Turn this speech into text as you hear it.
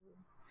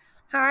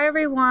Hi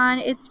everyone,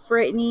 it's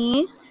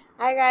Brittany.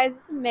 Hi guys,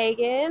 it's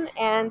Megan,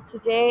 and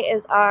today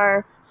is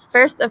our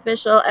first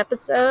official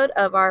episode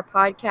of our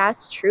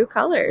podcast, True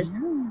Colors.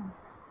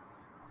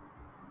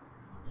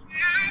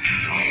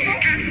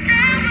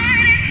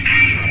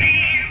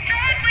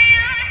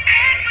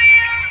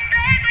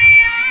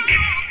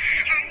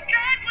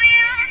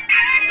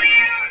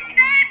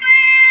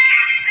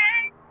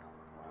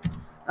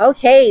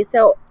 Okay,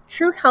 so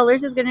True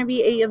Colors is going to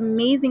be an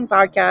amazing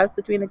podcast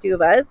between the two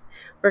of us.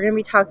 We're going to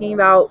be talking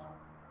about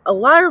a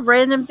lot of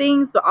random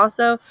things, but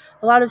also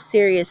a lot of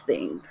serious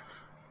things.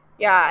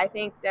 Yeah, I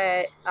think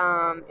that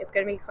it's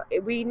going to be,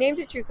 we named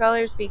it True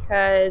Colors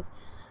because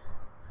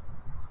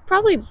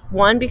probably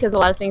one, because a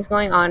lot of things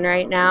going on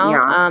right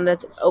now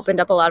that's opened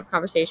up a lot of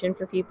conversation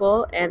for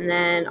people, and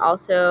then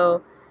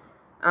also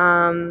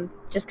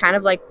just kind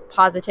of like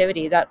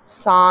positivity. That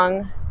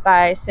song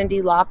by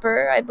Cyndi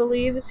Lauper, I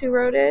believe, is who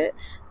wrote it.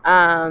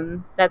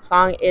 That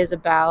song is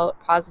about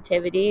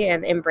positivity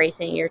and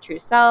embracing your true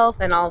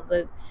self and all of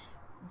the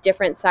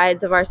different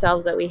sides of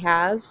ourselves that we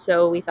have.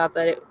 So we thought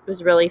that it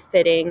was really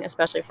fitting,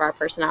 especially for our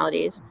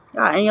personalities.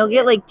 Yeah, and you'll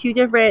get like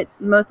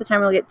most of the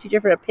time you'll get two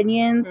different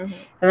opinions, and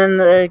then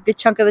the good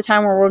chunk of the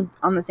time we're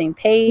on the same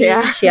page.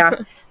 Yeah,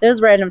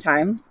 those random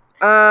times.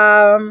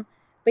 But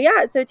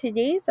yeah, so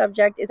today's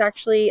subject is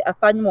actually a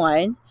fun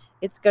one.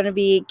 It's going to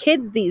be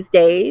kids these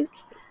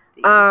days.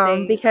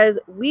 Because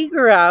we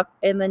grew up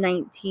in the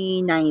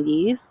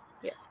 1990s.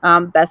 Yes.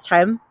 Best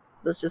time.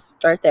 Let's just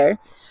start there.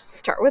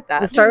 Start with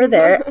that. Let's start with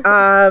there.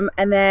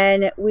 And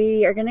then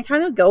we are going to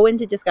kind of go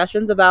into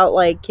discussions about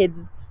like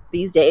kids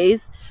these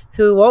days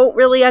who won't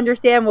really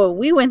understand what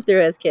we went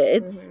through as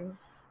kids.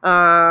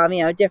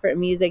 Different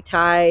music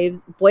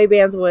types. Boy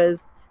bands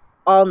was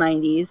all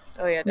 90s.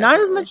 Oh yeah, definitely. Not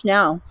as much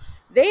now.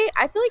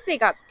 I feel like they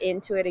got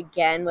into it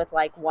again with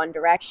like One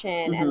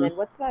Direction, and then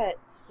what's that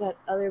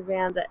other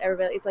band that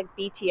everybody, it's like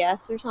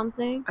BTS or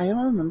something. I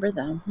don't remember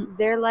them.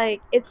 They're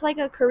like, it's like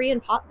a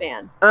Korean pop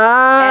band.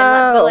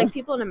 Oh. But like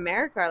people in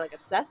America are like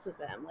obsessed with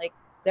them. Like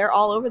they're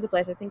all over the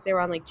place. I think they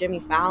were on like Jimmy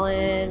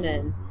Fallon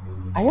and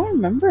I don't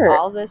remember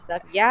all this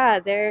stuff.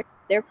 Yeah, they're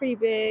pretty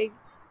big.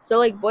 So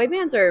like boy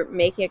bands are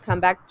making a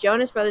comeback.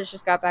 Jonas Brothers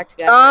just got back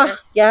together.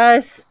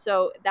 Yes.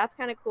 So that's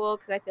kind of cool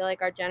because I feel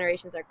like our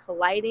generations are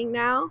colliding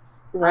now.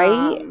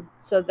 Right.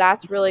 So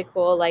that's really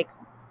cool. Like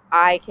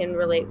I can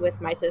relate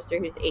with my sister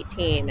who's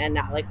 18, and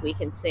now like we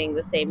can sing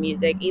the same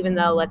music, even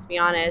though, let's be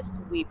honest,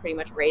 we pretty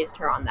much raised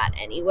her on that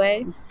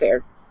anyway.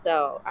 Fair.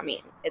 So I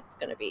mean, it's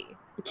gonna be.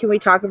 Can we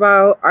talk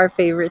about our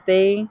favorite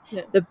thing?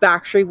 Yeah. The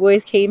Backstreet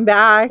Boys came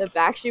back. The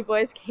Backstreet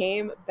Boys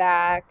came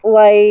back.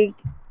 Like,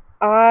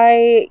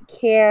 I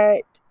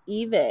can't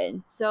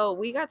even. So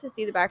we got to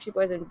see the Backstreet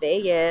Boys in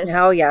Vegas.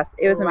 Oh yes,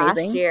 it was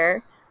amazing last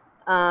year.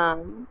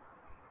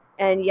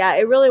 And yeah,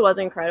 it really was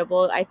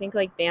incredible. I think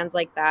like bands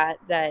like that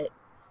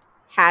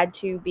had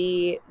to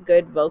be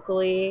good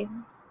vocally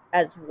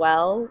as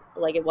well.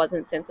 Like it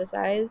wasn't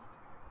synthesized.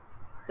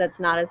 That's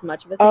not as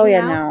much of a thing. Oh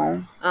yeah,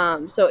 now.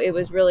 no. So it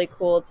was really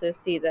cool to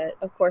see that.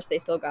 Of course, they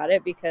still got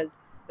it because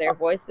their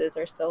voices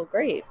are still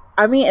great.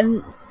 I mean,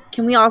 and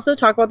can we also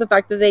talk about the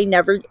fact that they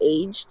never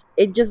aged?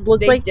 It just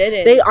looks They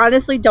didn't. They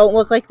honestly don't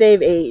look like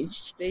they've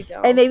aged. They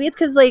don't. And maybe it's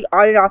because like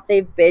on and off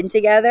they've been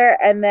together,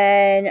 and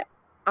then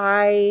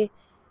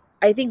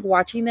I think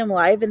watching them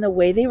live and the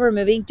way they were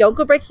moving, Don't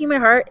Go Breaking My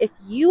Heart, if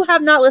you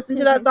have not listened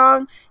to that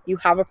song, you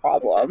have a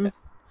problem.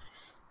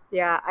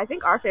 Yeah, I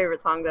think our favorite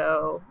song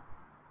though,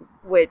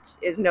 which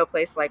is No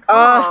Place Like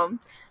Home,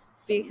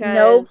 because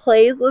No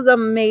Place was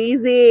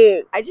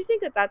amazing. I just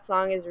think that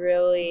song is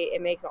really,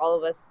 it makes all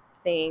of us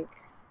think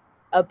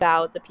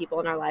about the people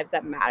in our lives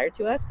that matter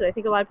to us, because I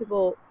think a lot of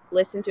people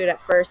listened to it at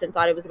first and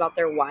thought it was about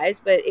their wives,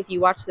 but if you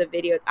watch the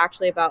video, it's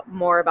actually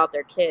more about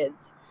their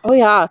kids. Oh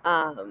yeah.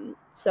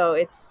 So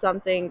it's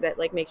something that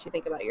like makes you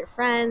think about your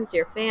friends,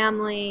 your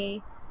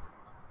family.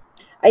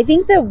 I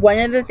think that one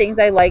of the things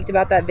I liked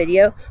about that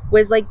video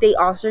was like they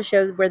also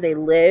showed where they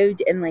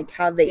lived and like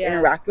how they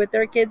interact with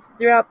their kids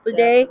throughout the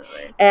day.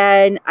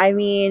 And I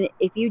mean,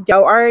 if you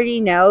don't already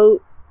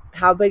know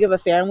how big of a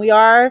fan we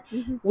are,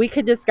 we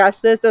could discuss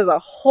this as a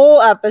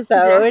whole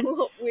episode.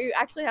 Yeah, we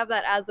actually have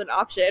that as an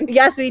option.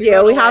 Yes, we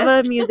do. We have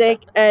a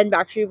music and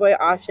Backstreet Boy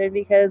option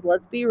because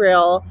let's be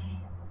real,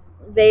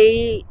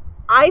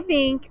 I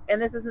think,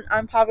 and this is an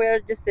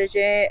unpopular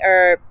decision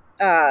or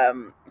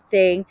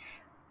thing,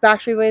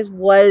 Backstreet Boys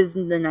was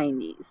in the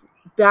 90s.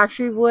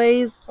 Backstreet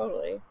Boys.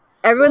 Totally.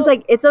 Everyone's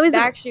like, it's always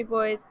Backstreet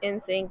Boys,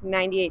 NSYNC,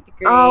 98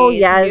 Degrees. Oh,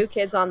 yes. New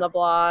Kids on the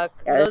Block.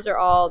 Yes. Those are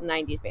all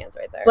 90s bands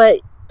right there. But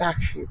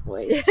Backstreet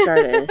Boys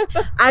started.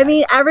 I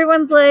mean,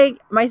 everyone's like,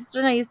 my sister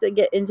and I used to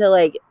get into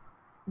like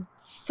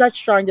such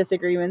strong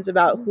disagreements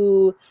about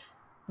who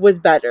was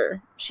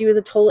better. She was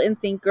a total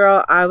NSYNC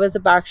girl. I was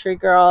a Backstreet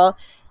girl.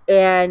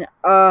 And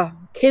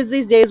kids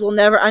these days will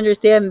never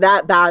understand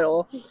that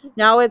battle.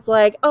 Now it's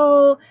like,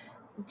 oh,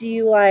 do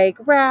you like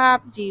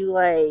rap? Do you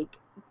like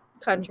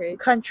country?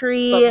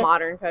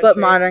 But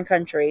modern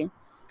country.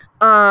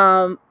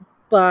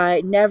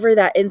 But never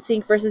that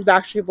NSYNC versus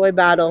Backstreet Boy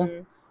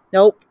battle.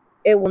 Nope.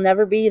 It will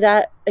never be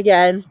that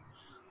again.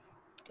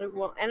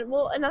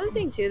 Another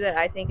thing too that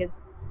I think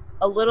is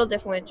a little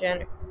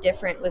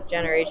different with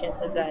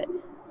generations is that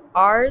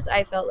ours,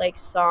 I felt like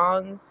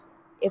songs,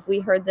 if we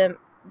heard them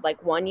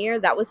like one year,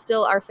 that was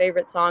still our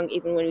favorite song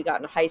even when we got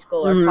into high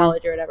school or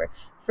college or whatever.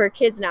 For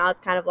kids now, it's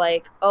kind of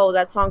like, oh,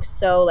 that song's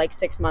so like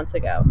 6 months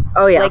ago.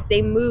 Oh yeah, like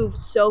they move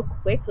so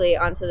quickly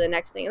onto the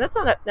next thing, and that's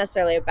not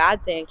necessarily a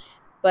bad thing,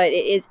 but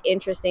it is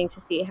interesting to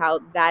see how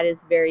that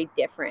is very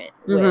different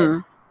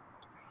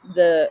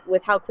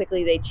with how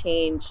quickly they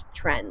change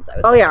trends. I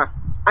would say. Yeah,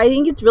 I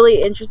think it's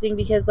really interesting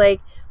because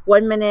like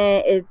 1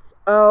 minute it's,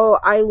 oh,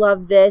 I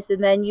love this,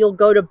 and then you'll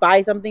go to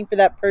buy something for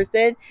that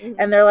person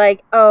and they're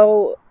like,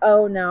 oh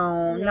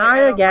no,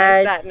 not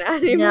again. Like that now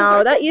anymore.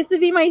 No, that used to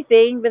be my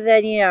thing, but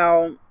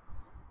then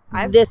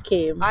this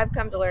came. I've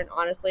come to learn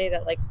honestly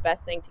that like the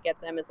best thing to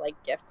get them is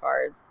like gift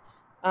cards.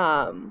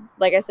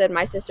 Like I said,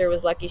 my sister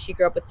was lucky; she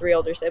grew up with 3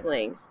 older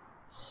siblings,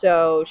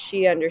 so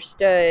she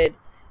understood.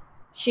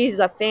 She's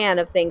a fan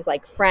of things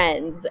like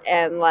Friends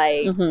and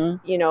like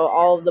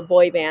all of the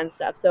boy band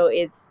stuff, so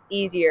it's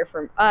easier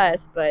for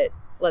us. But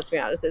let's be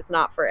honest, it's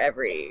not for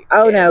every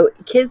kid. No,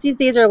 kids these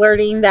days are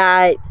learning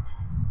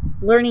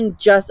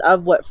just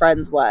of what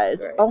Friends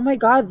was. Right. Oh my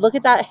God, look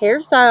at that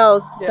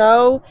hairstyle.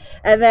 So,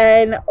 and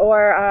then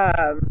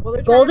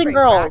Golden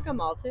Girls. Back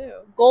 'em all too.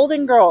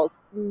 Golden Girls.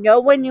 No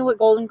one knew what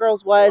Golden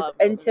Girls was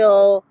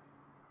until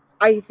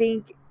I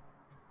think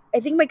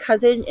my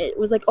cousin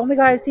was like, oh my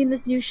God, I've seen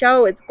this new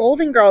show. It's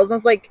Golden Girls. And I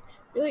was like,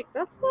 you're like,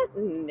 that's not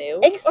new.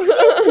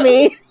 Excuse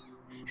me.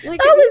 Like,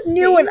 that was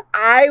new when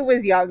I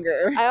was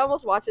younger. I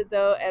almost watch it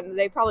though, and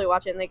they probably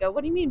watch it and they go,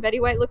 what do you mean Betty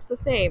White looks the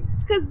same?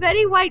 It's because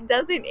Betty White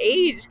doesn't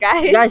age,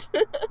 guys. Yes.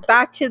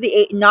 Back to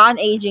the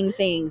non-aging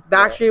things.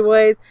 Backstreet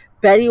Boys,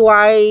 Betty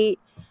White.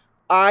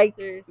 I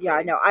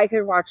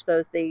could watch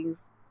those things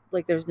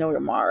like there's no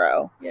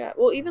tomorrow. Yeah.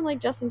 Well, even like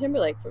Justin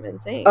Timberlake from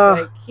NSYNC.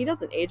 Like he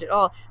doesn't age at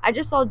all. I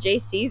just saw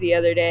JC the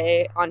other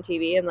day on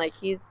TV and like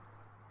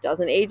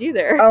doesn't age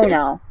either. Oh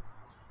no.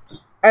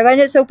 I find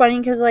it so funny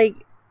because like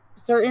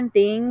certain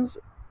things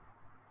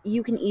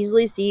you can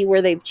easily see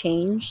where they've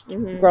changed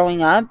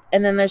growing up,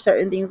 and then there's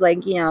certain things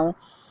like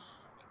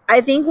I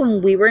think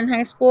when we were in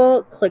high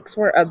school, cliques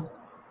were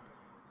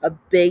a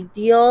big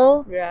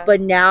deal,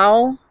 but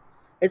now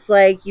it's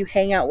like you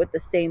hang out with the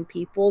same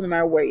people no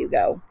matter where you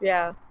go.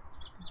 Yeah,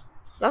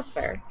 that's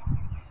fair.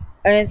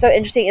 And it's so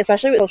interesting,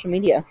 especially with social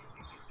media.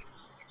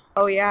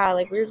 Oh yeah,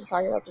 like we were just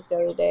talking about this the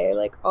other day,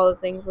 like all the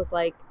things with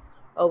like,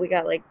 oh, we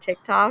got like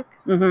TikTok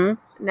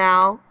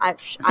now.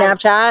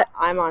 Snapchat.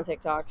 I'm on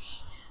TikTok.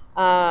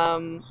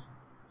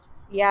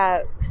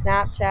 Yeah,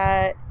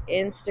 Snapchat,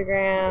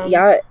 Instagram.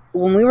 Yeah,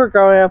 when we were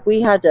growing up,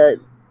 we had to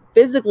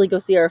physically go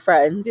see our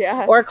friends.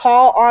 Yeah. Or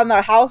call on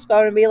their house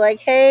phone and be like,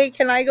 hey,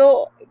 can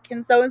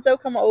so-and-so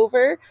come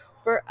over?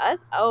 For us,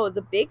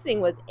 the big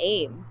thing was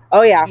AIM.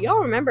 Oh, yeah. Do y'all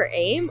remember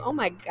AIM? Oh,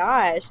 my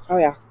gosh. Oh,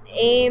 yeah.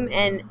 AIM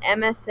and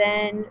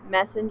MSN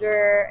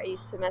Messenger. I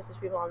used to message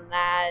people on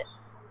that.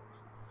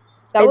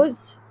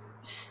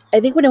 I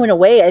think when it went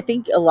away, I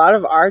think a lot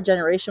of our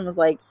generation was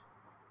like,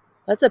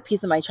 that's a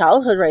piece of my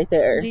childhood right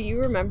there. Do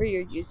you remember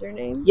your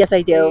username? Yes,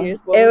 I do. It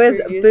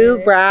was Boo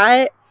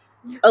Brat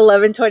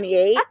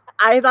 1128.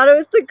 I thought it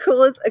was the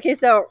coolest. Okay,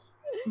 so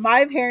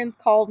my parents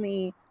called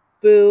me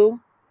Boo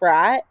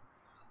Brat.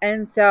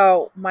 And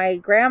so my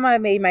grandma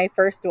made my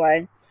first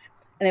one,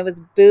 and it was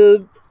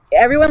boobed.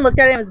 Everyone looked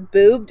at it and it was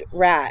boobed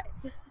rat.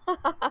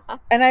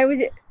 And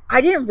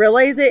I didn't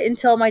realize it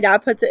until my dad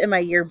puts it in my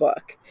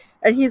yearbook.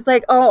 And he's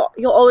like, oh,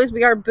 you'll always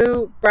be our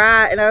Boo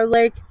Brat. And I was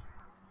like,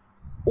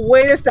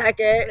 wait a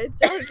second. It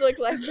does look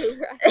like Boo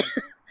Brat.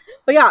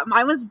 But yeah,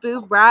 mine was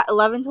Boo Brat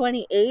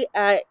 1128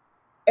 at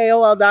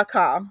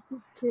AOL.com.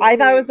 I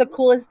thought it was the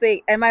coolest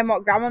thing. And my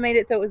grandma made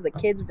it so it was the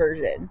kids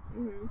version.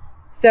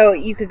 So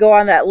you could go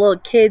on that little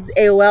kids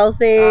AOL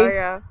thing. Oh,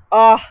 yeah.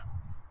 Oh,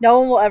 no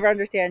one will ever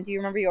understand. Do you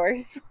remember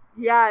yours?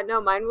 Yeah, no,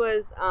 mine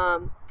was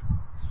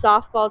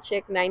Softball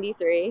Chick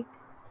 93.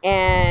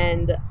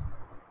 And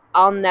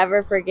I'll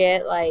never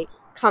forget, like,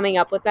 coming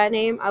up with that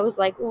name. I was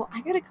like, well,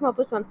 I got to come up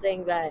with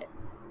something that,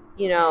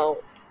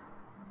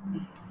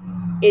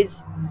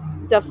 is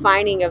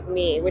defining of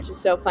me, which is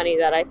so funny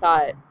that I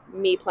thought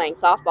me playing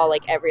softball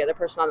like every other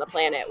person on the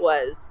planet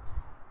was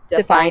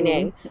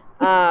defining.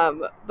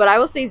 But I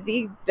will say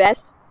the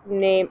best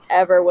name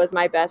ever was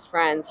my best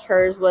friend's.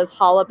 Hers was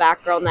Holla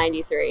Back Girl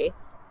 93,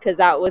 because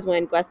that was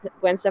when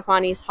Gwen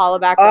Stefani's Holla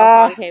Back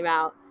Girl song came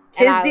out.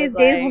 Kids these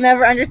days will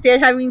never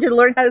understand having to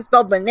learn how to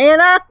spell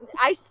banana.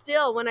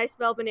 When I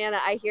spell banana,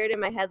 I hear it in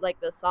my head like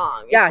the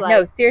song. Yeah,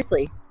 no,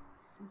 seriously.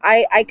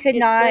 I could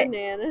not.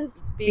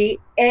 Bananas.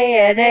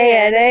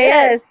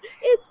 BANANAS.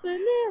 It's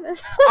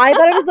bananas. I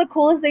thought it was the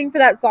coolest thing for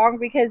that song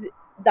because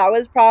that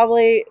was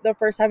probably the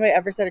first time I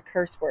ever said a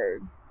curse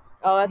word.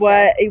 Oh, that's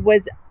right. It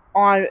was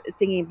on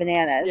singing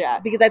bananas. Yeah.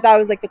 Because I thought I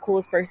was like the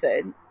coolest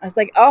person. I was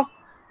like, oh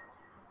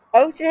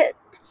shit.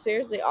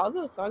 Seriously, all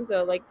those songs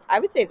though, like I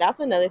would say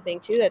that's another thing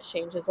too that's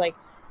changed is like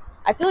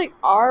I feel like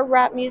our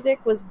rap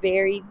music was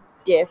very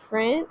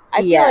different.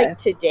 I feel like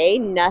today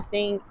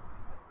nothing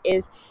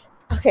is,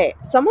 okay,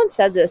 someone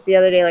said this the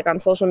other day, like on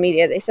social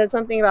media. They said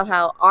something about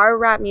how our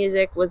rap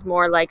music was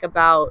more like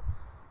about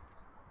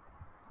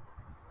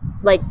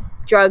like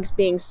drugs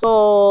being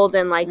sold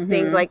and like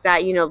things like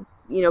that,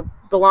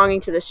 belonging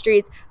to the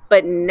streets.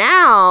 But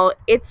now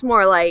it's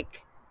more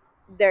like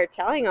they're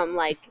telling them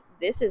like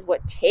this is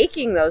what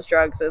taking those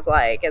drugs is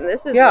like, and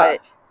this is what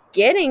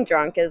getting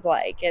drunk is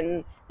like,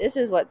 and this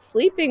is what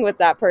sleeping with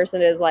that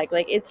person is like.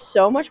 Like, it's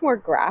so much more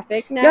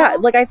graphic now. Yeah,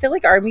 like I feel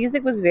like our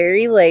music was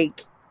very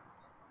like,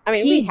 I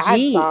mean,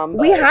 PG.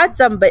 We had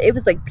some, but it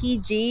was like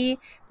PG,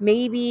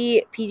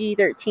 maybe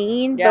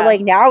PG-13. Yeah. But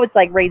like now it's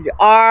like rated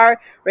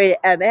R, rated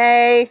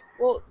MA.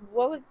 Well,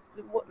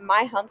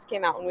 My Humps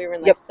came out when we were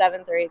in like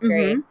 7th or 8th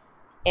grade,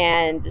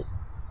 and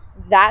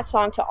that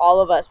song to all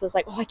of us was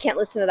like, oh, I can't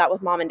listen to that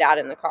with mom and dad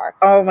in the car.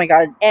 Oh my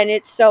God. And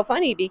it's so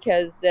funny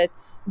because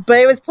but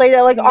it was played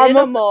at like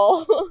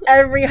almost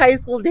every high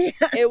school dance.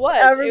 It was.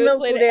 It was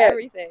played at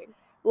everything.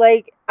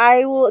 Like,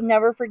 I will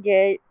never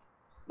forget.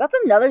 That's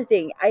another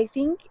thing. I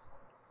think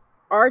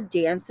our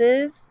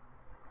dances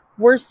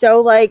were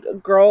so like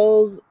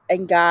girls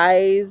and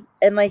guys,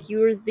 and like you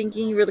were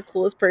thinking you were the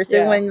coolest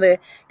person when the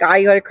guy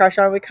you had a crush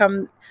on would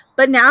come.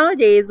 But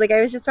nowadays, like,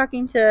 I was just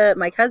talking to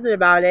my cousin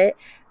about it,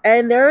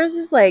 and there was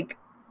just like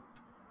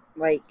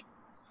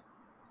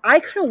I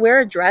couldn't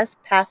wear a dress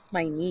past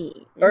my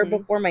knee or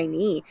before my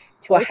knee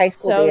to a high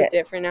school dance. It's so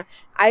different now.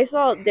 I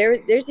saw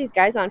there's these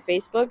guys on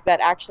Facebook that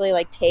actually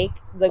like take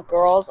the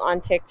girls on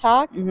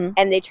TikTok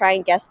and they try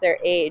and guess their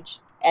age,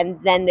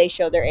 and then they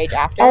show their age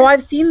after. Oh,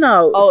 I've seen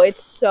those. Oh,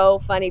 it's so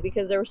funny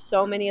because there were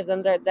so many of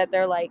them that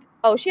they're like,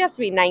 oh, she has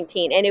to be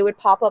 19, and it would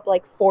pop up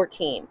like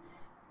 14.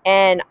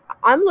 And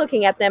I'm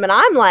looking at them and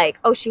I'm like,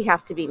 oh, she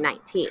has to be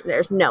 19.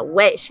 There's no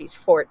way she's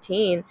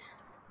 14.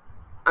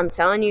 I'm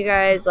telling you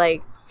guys,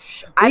 like,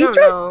 we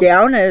dressed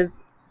down as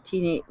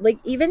teenage. Like,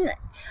 even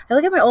I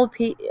look at my old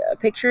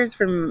pictures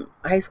from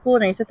high school,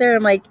 and I sit there and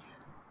I'm like,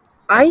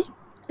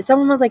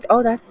 someone was like,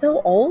 oh, that's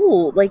so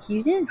old. Like,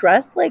 you didn't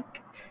dress like.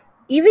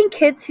 Even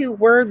kids who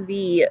were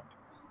the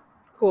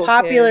cool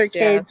popular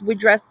kids would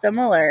dress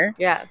similar.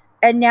 Yeah.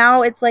 And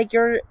now it's like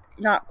you're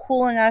not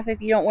cool enough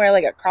if you don't wear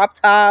like a crop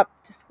top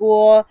to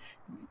school.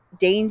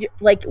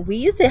 Like, we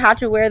used to have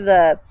to wear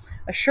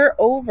a shirt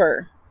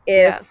over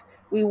if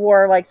we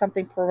wore like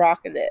something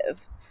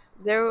provocative.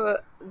 I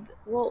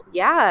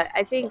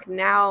think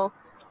now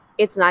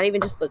it's not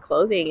even just the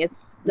clothing, it's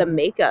the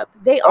makeup.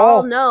 They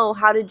all know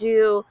how to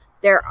do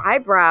their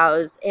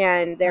eyebrows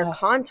and their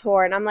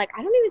contour, and I'm like,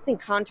 I don't even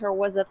think contour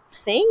was a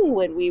thing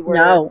when we were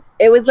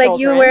it was children. Like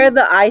you wear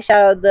the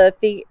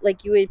eyeshadow,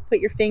 like you would put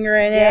your finger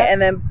in it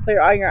and then put it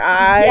on your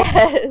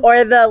eye,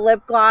 or the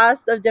lip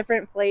gloss of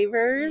different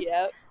flavors.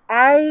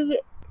 I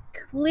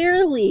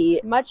clearly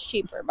much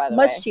cheaper, by the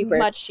way.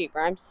 Much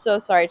cheaper. I'm so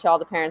sorry to all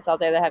the parents out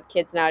there that have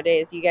kids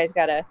nowadays. You guys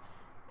gotta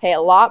pay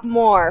a lot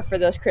more for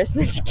those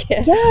Christmas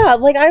gifts. Yeah,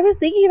 like I was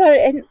thinking about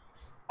it, and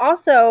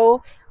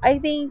also I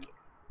think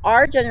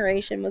our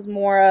generation was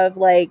more of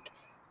like,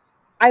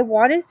 I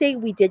want to say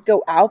we did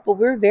go out, but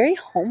we were very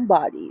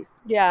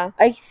homebodies. Yeah.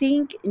 I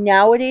think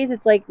nowadays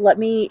it's like, let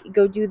me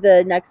go do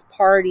the next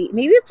party.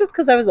 Maybe it's just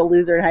because I was a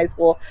loser in high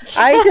school.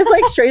 I just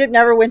like straight up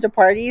never went to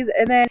parties.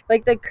 And then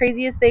like the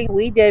craziest thing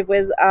we did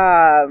was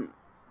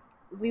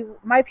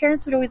my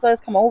parents would always let us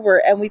come over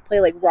and we'd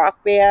play like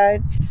Rock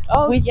Band.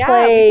 Oh, we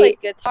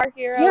played Guitar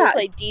Hero, we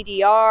played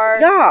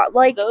DDR. Yeah,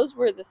 like those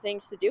were the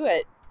things to do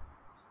at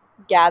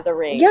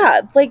gatherings.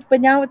 Yeah, like,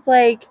 but now it's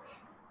like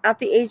at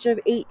the age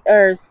of 8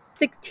 or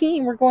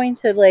 16, we're going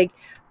to like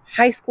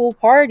high school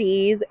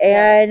parties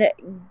and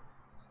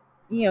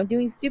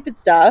doing stupid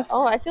stuff.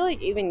 Oh, I feel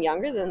like even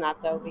younger than that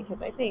though,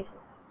 because I think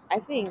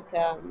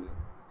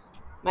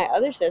my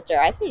other sister,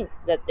 I think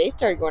that they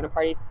started going to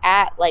parties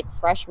at like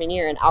freshman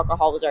year and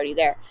alcohol was already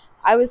there.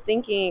 I was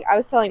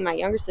telling my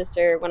younger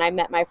sister when I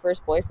met my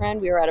first boyfriend,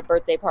 we were at a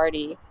birthday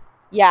party.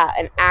 Yeah,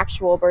 an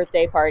actual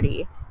birthday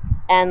party.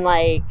 And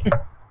like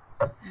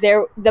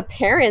the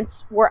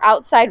parents were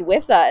outside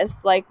with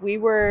us. Like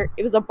it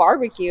was a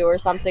barbecue or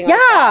something like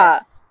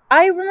that.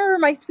 I remember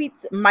my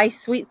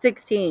sweet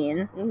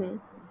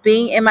 16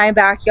 being in my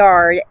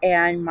backyard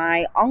and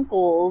my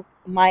uncles,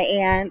 my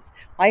aunts,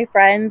 my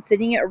friends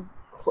sitting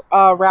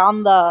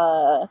around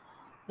the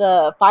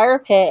fire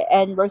pit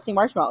and roasting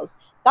marshmallows.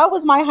 That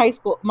was my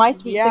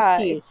sweet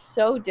 16. It's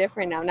so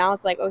different now. Now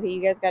it's like, okay,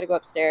 you guys got to go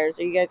upstairs,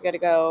 or you guys got to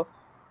go.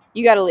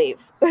 You got to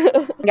leave.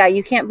 Yeah,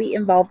 you can't be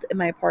involved in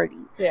my party.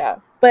 Yeah.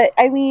 But,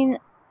 I mean,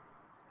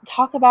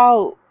 talk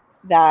about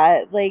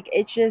that. Like,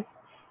 it's just,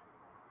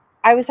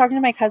 I was talking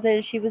to my cousin,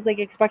 and she was, like,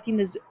 expecting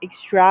this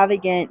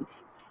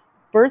extravagant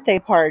birthday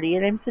party.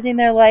 And I'm sitting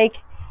there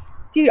like,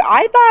 dude,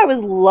 I thought I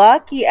was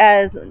lucky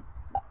as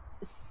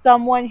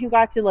someone who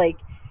got to, like,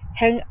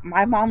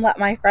 my mom let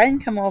my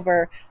friend come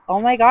over. Oh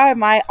my God,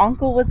 my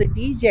uncle was a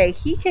DJ.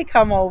 He could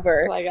come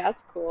over. Like,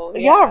 that's cool.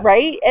 Yeah,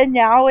 right? And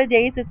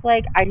nowadays it's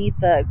like, I need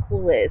the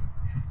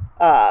coolest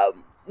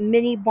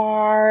mini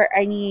bar.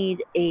 I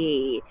need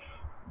a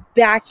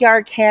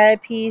backyard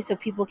canopy so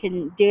people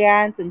can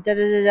dance and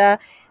da-da-da-da.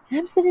 And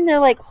I'm sitting there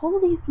like,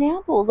 holy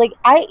snapples. Like,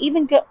 I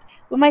even go,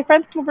 when my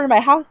friends come over to my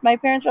house, my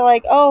parents are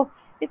like, oh,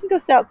 you can go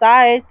sit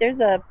outside.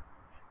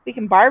 We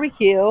can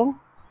barbecue.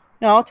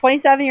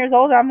 27 years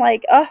old. I'm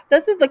like,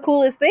 this is the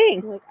coolest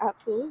thing. Like,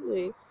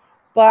 absolutely.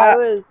 But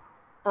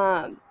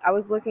I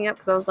was looking up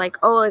because I was like,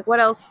 oh, like, what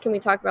else can we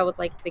talk about with,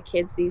 like, the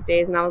kids these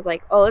days? And I was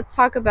like, oh, let's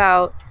talk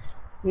about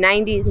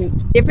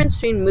 90s difference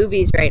between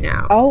movies right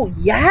now. Oh,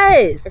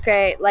 yes.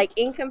 Okay, like,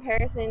 in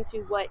comparison to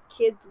what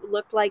kids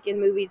looked like in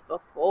movies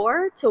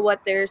before to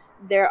what they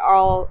are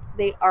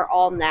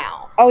all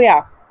now. Oh,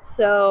 yeah.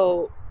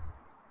 So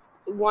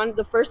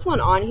the first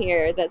one on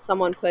here that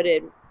someone put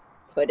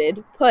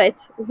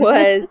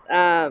was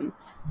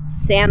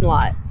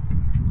Sandlot.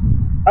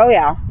 Oh,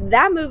 yeah.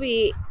 That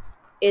movie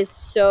is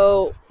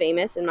so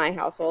famous in my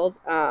household.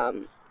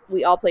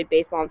 We all played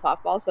baseball and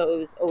softball, so it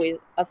was always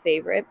a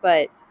favorite.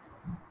 But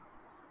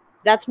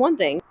that's one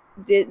thing.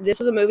 This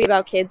was a movie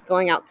about kids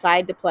going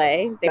outside to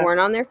play. They weren't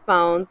on their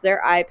phones, their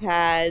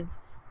iPads,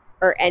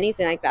 or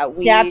anything like that.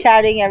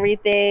 Snapchatting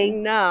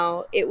everything.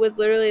 No, it was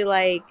literally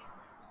like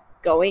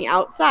going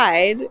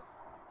outside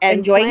and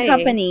enjoying playing,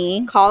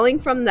 company, calling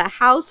from the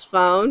house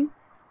phone.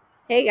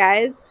 Hey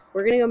guys,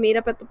 we're gonna go meet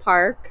up at the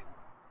park.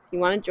 If you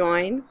want to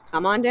join,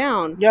 come on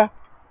down. Yeah,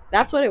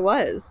 that's what it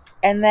was.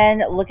 And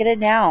then look at it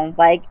now,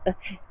 like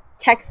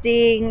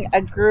texting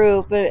a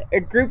group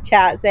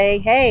chat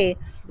saying, "Hey,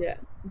 yeah,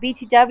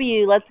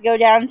 BTW, let's go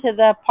down to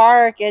the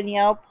park and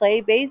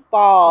play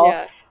baseball."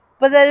 Yeah,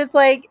 but then it's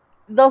like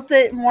they'll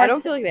sit more. I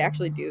don't feel like they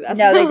actually do that.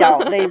 No, they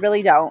don't. They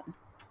really don't.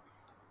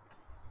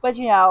 But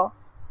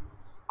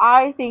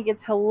I think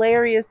it's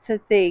hilarious to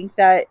think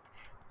that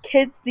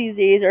kids these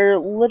days are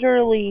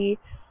literally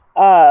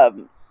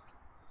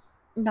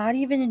not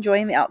even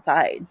enjoying the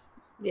outside.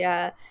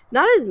 Yeah,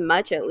 not as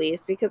much at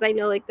least, because I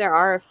know like there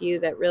are a few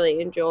that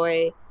really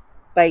enjoy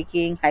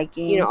biking,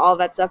 hiking, all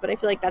that stuff, but I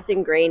feel like that's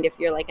ingrained if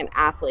you're like an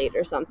athlete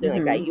or something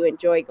like that. You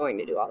enjoy going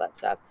to do all that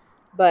stuff.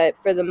 But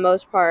for the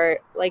most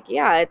part, like,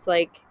 yeah, it's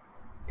like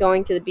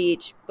going to the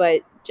beach,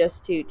 but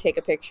just to take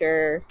a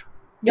picture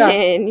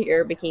in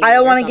your bikini. I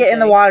don't want to get in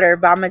the water,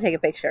 but I'm going to take a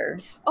picture.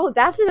 Oh,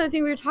 that's another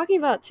thing we were talking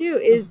about too,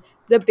 is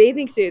the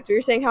bathing suits. We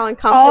were saying how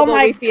uncomfortable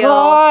we feel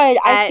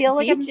I feel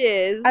like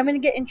beaches. I'm going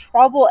to get in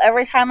trouble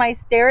every time I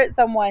stare at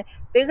someone.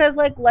 Because,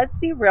 like, let's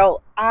be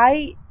real.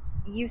 I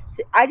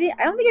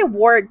don't think I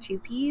wore a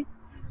two-piece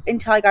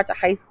until I got to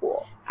high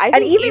school. I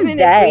think even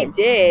if we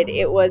did,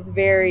 it was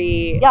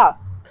very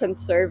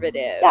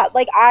conservative. Yeah,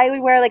 like I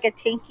would wear like a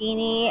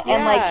tankini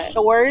and like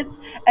shorts,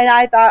 and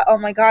I thought, oh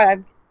my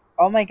god,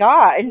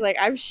 like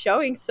I'm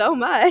showing so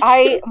much.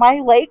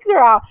 My legs are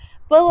out.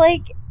 But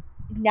like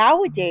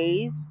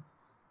nowadays,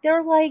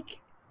 they're like,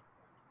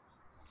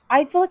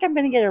 I feel like I'm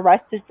gonna get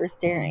arrested for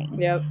staring.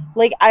 Yep.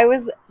 Like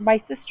my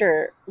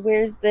sister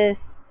wears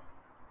this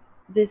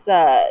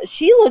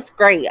she looks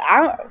great.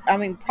 I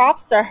mean,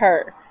 props to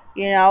her,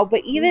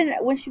 but even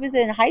when she was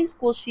in high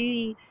school,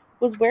 she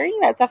was wearing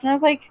that stuff, and I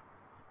was like,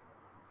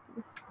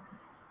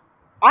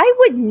 I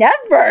would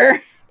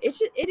never.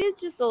 It is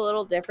just a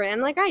little different,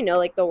 and like I know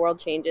like the world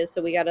changes,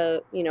 so we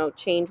gotta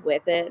change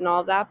with it and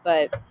all of that,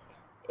 but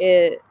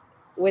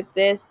with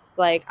this,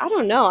 like, I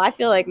don't know, I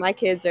feel like my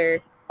kids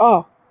are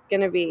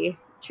gonna be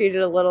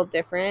treated a little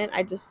different.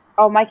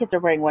 My kids are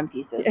wearing one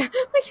pieces. Yeah,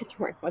 my kids are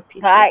wearing one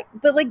pieces.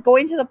 But like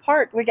going to the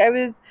park, like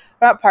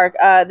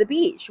the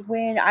beach,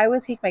 when I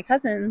would take my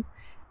cousins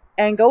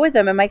and go with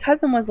them, and my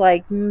cousin was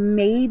like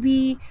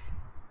maybe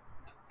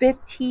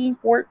 15,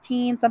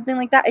 14, something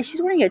like that, and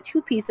she's wearing a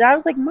two-piece, and I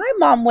was like, my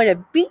mom would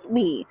have beat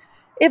me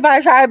if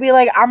I try to be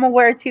like, I'm gonna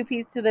wear a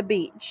two-piece to the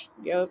beach.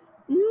 Yep.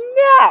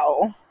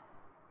 No.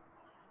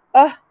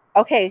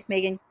 Okay,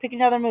 Megan, pick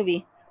another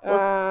movie.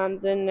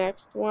 The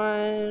next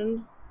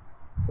one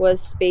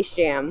was Space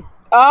Jam.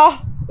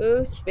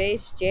 Ooh,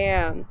 Space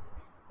Jam.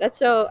 That's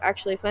so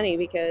actually funny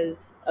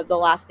because of the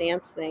Last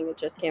Dance thing that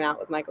just came out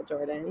with Michael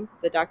Jordan,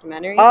 the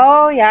documentary.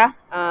 Oh, yeah.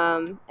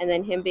 And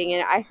then him being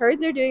in it. I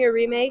heard they're doing a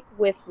remake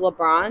with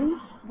LeBron.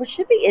 Which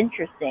should be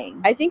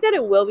interesting. I think that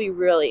it will be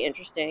really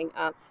interesting.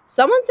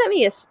 Someone sent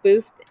me a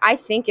spoof. I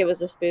think it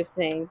was a spoof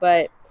thing,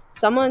 but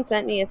someone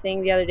sent me a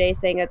thing the other day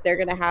saying that they're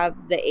going to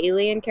have the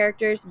alien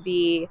characters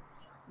be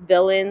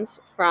villains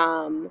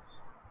from,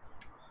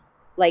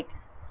 like,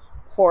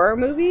 horror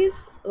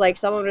movies. Like,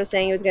 someone was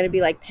saying it was going to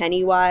be like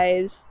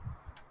Pennywise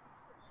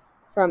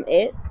from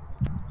It.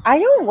 I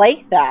don't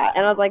like that.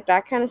 And I was like,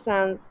 that kind of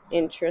sounds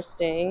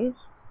interesting.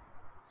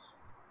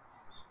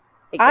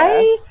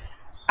 I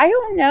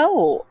don't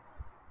know.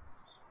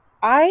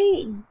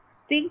 I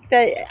think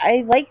that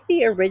I like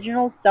the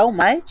original so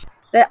much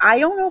that I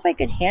don't know if I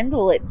could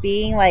handle it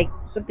being like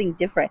something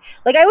different.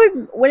 Like I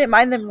wouldn't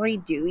mind them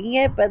redoing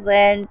it, but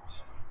then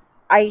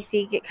I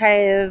think it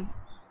kind of,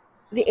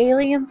 the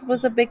aliens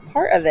was a big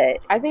part of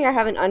it. I think I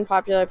have an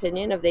unpopular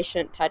opinion of they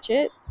shouldn't touch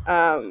it.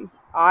 I'm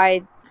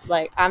like,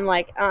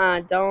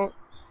 don't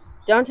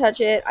touch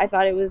it. I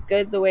thought it was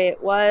good the way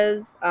it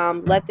was.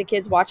 Let the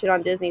kids watch it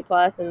on Disney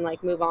Plus and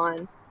like move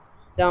on.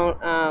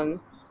 Don't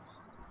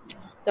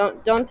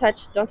Don't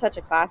touch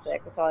a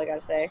classic. That's all I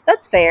gotta say.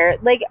 That's fair.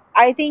 Like,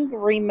 I think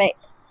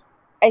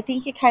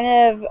it kind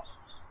of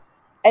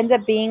ends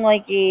up being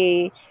like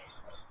the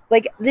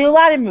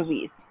Aladdin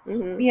movies.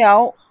 Mm-hmm. You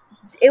know,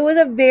 it was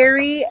a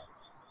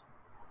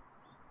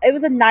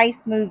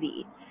nice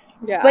movie.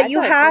 Yeah, But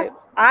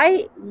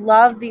I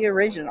love the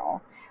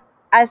original.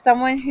 As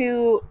someone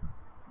who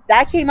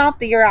that came out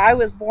the year I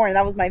was born,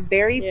 that was my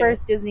very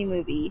first Disney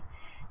movie.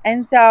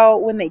 And so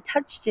when they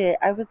touched it,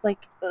 I was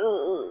like,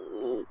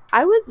 ugh.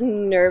 I was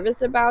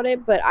nervous about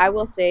it, but I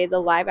will say the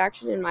live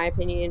action, in my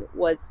opinion,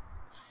 was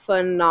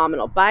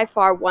phenomenal. By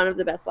far one of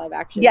the best live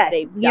actions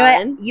they've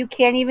done. You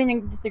can't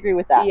even disagree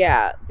with that.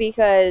 Yeah,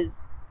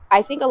 because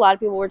I think a lot of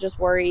people were just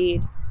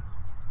worried.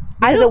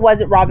 Because it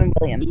wasn't Robin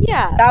Williams.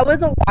 Yeah. That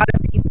was a lot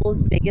of people's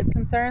biggest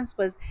concerns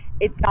was,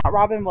 it's not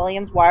Robin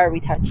Williams, why are we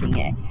touching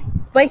it?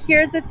 But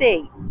here's the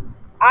thing.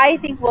 I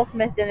think Will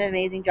Smith did an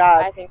amazing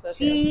job. I think so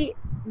too. He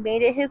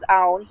made it his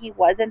own. He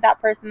wasn't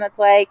that person that's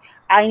like,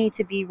 I need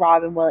to be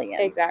Robin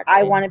Williams. Exactly.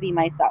 I want to be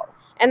myself.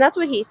 And that's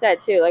what he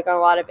said too. Like on a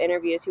lot of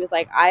interviews, he was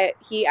like,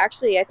 he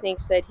actually, I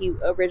think, said he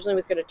originally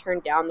was going to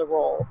turn down the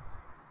role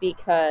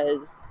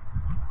because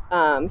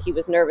he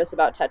was nervous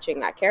about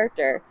touching that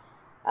character.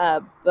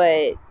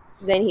 But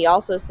then he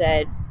also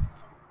said,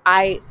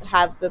 I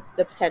have the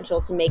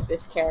potential to make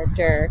this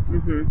character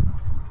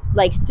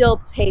like still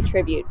pay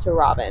tribute to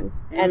Robin,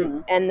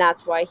 and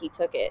that's why he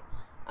took it.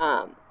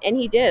 And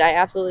he did. I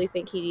absolutely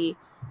think he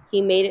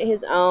made it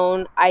his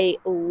own. I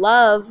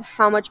love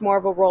how much more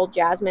of a role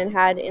Jasmine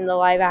had in the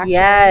live action.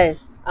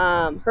 Yes.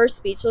 Her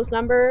Speechless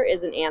number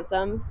is an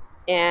anthem,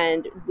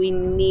 and we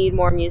need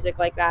more music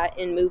like that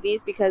in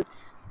movies because,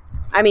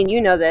 I mean,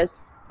 you know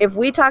this. If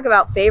we talk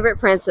about favorite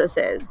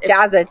princesses,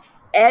 Jasmine.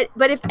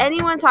 But if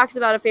anyone talks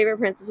about a favorite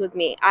princess with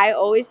me, I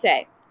always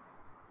say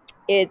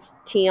it's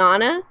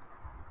Tiana,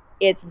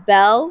 it's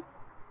Belle,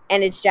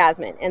 and it's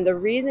Jasmine. And the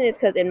reason is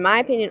because, in my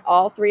opinion,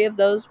 all three of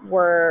those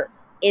were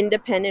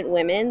independent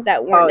women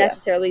that weren't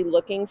necessarily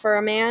looking for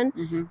a man.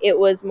 Mm-hmm. It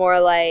was more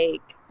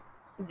like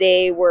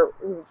they were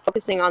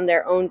focusing on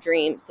their own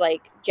dreams.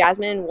 Like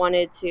Jasmine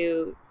wanted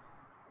to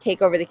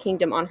take over the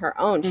kingdom on her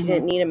own. She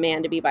didn't need a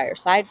man to be by her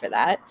side for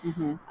that.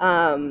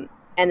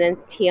 And then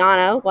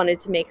Tiana wanted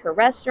to make her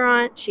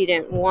restaurant. She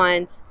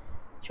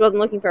wasn't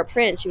looking for a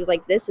prince. She was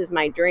like, this is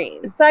my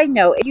dream. Side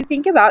note, if you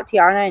think about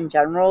Tiana in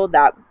general,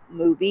 that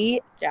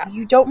movie,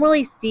 you don't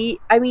really see,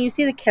 I mean, you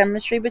see the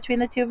chemistry between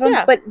the two of them,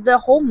 but the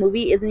whole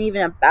movie isn't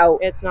even about.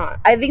 It's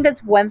not. I think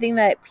that's one thing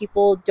that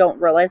people don't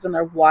realize when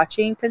they're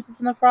watching Princess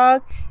and the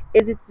Frog,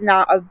 is it's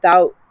not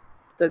about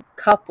the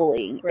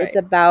coupling. Right. It's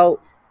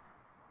about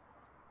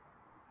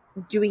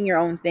doing your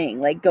own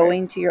thing, like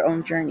going to your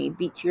own journey,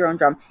 beat to your own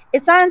drum.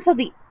 It's not until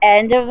the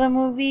end of the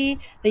movie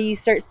that you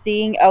start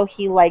seeing, oh,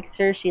 he likes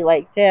her, she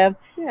likes him.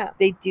 Yeah.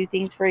 They do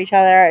things for each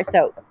other.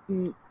 So,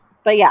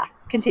 but yeah,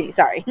 continue.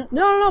 Sorry.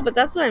 No, but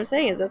that's what I'm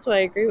saying. That's what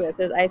I agree with.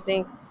 Is I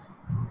think,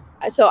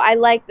 so I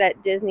like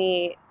that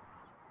Disney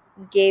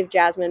gave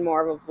Jasmine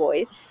more of a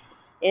voice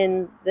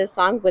in this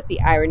song, with the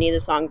irony of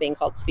the song being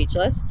called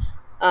Speechless.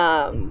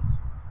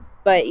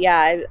 But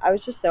yeah, I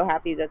was just so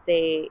happy that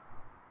they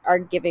are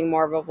giving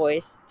more of a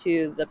voice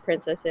to the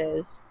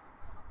princesses,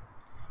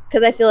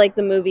 because I feel like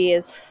the movie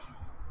is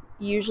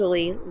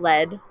usually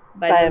led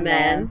by the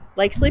men.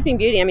 Like Sleeping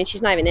Beauty, I mean,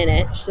 she's not even in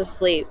it. She's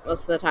asleep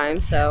most of the time,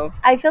 so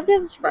I feel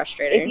that it's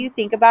frustrating. If you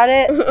think about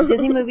it,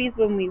 Disney movies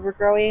when we were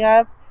growing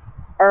up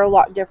are a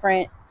lot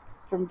different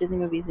from Disney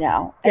movies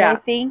now. And I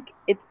think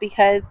it's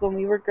because when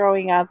we were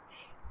growing up,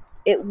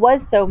 it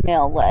was so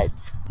male-led.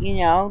 You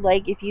know,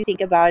 like if you think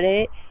about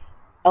it,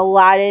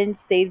 Aladdin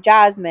saved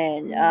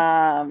Jasmine.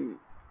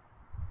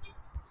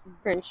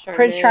 Prince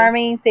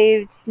Charming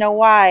saved Snow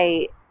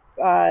White.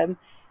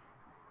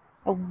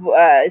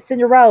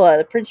 Cinderella,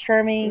 the Prince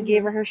Charming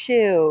gave her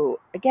shoe.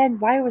 Again,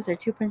 why was there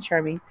two Prince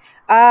Charmings?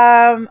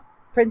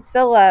 Prince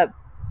Philip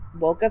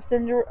woke up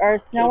Snow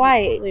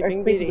White or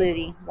Sleeping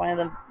Beauty. One of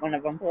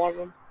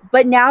them.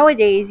 But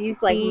nowadays you see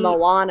like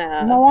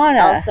Moana,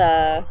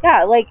 Elsa.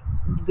 Yeah, like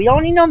we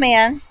don't need no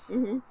man. We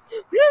don't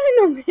need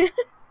no man.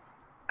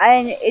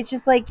 And it's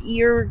just like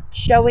you're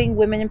showing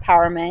women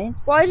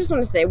empowerment. Well, I just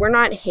want to say we're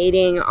not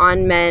hating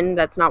on men.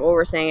 That's not what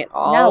we're saying at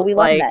all. No, we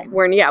love men.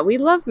 We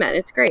love men.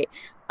 It's great.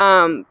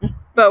 But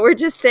we're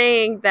just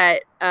saying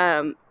that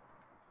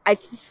I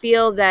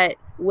feel that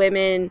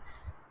women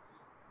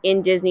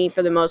in Disney,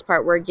 for the most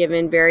part, were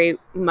given very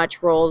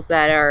much roles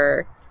that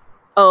are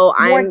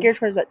more geared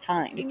towards that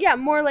time. Yeah,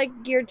 more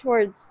like geared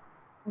towards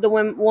the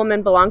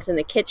woman belongs in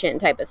the kitchen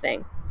type of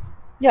thing.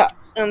 Yeah.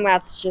 And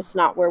that's just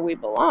not where we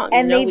belong.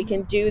 And we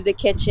can do the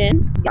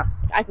kitchen. Yeah.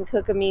 I can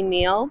cook a mean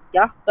meal.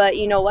 Yeah. But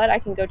you know what? I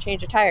can go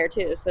change a tire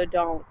too. So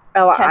don't.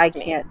 I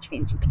can't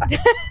change a tire.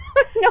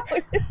 No,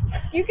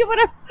 you get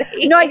what I'm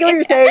saying. No, I get what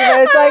you're saying,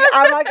 but it's like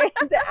I'm not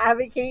going to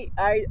advocate.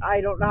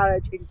 I don't know how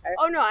to change a tire.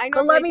 Oh no, I know.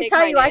 But let me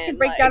tell you, I can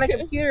break down a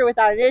computer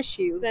without an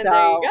issue. Then there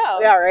you go.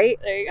 Yeah, right.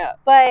 There you go.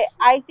 But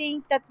I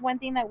think that's one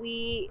thing that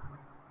we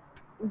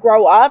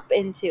grow up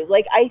into.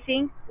 Like I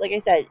think, like I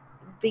said,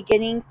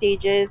 beginning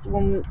stages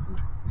when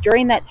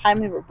during that time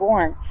we were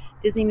born,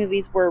 Disney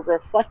movies were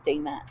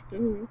reflecting that.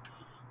 Mm-hmm.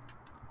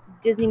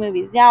 Disney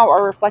movies now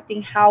are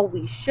reflecting how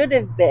we should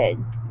have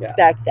been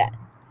back then.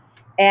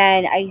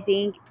 And I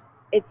think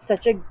it's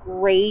such a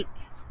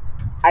great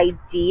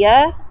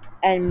idea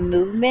and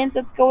movement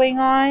that's going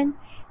on.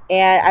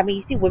 And I mean,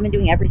 you see women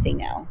doing everything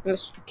now.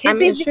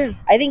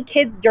 I think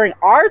kids during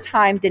our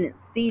time didn't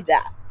see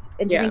that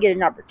and didn't get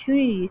an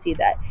opportunity to see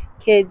that.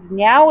 Kids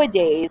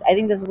nowadays, I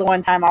think this is the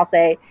one time I'll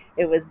say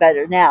it was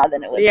better now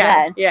than it was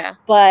then. Yeah.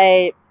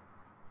 But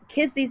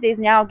kids these days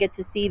now get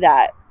to see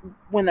that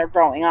when they're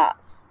growing up.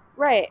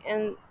 Right.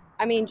 And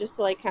I mean, just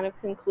to like kind of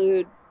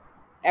conclude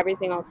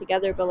everything all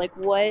together, but like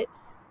what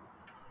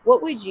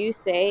would you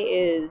say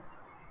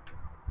is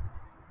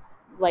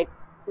like,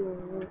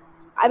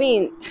 I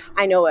mean,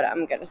 I know what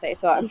I'm going to say,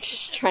 so I'm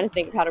just trying to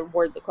think of how to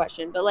word the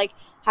question, but like,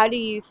 how do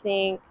you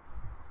think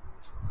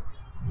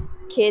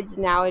kids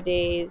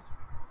nowadays,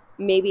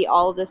 maybe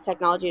all of this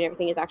technology and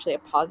everything is actually a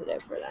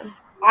positive for them?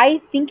 I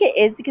think it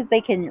is because they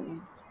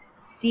can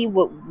see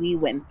what we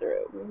went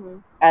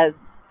through as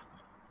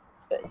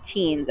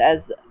teens,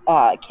 as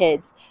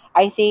kids.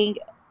 I think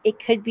it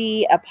could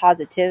be a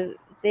positive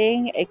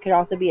thing. It could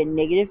also be a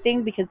negative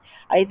thing because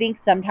I think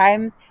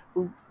sometimes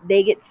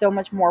they get so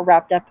much more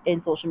wrapped up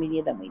in social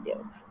media than we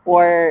do,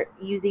 or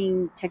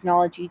using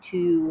technology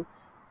to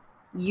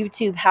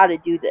YouTube how to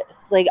do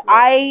this. Like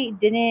I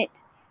didn't,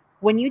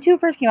 when YouTube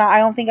first came out, I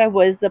don't think I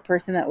was the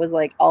person that was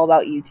like all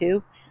about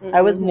YouTube.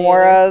 I was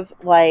more of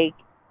like,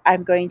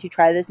 I'm going to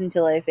try this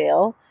until I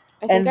fail.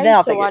 I think I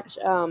used to watch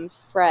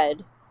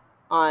Fred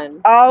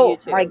on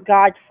YouTube. Oh my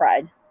God,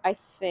 Fred. I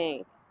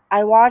think.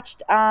 I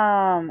watched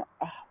what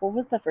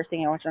was the first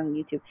thing I watched on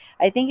YouTube?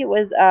 I think it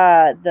was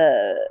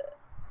the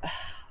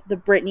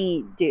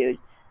Britney dude.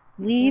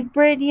 Leave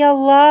Britney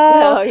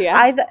alone. Oh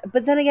yeah.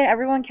 But then again,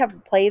 everyone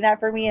kept playing that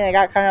for me, and I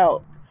got kind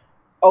of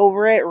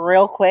over it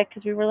real quick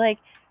because we were like,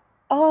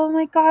 "Oh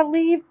my God,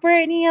 leave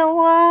Britney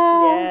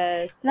alone!"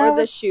 Yes. Or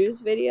the shoes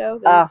video.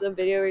 There's a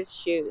video with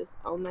shoes.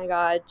 Oh my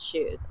God,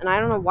 shoes. And I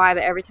don't know why,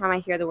 but every time I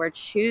hear the word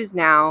shoes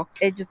now,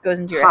 it just goes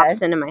into your head.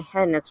 Pops into my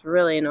head, and it's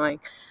really annoying.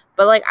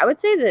 But like, I would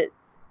say that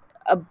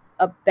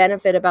a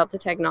benefit about the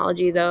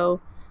technology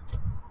though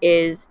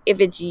is if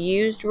it's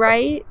used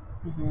right.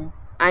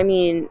 I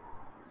mean,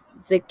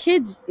 the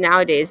kids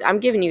nowadays,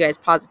 I'm giving you guys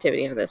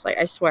positivity on this. Like,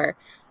 I swear,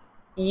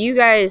 you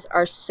guys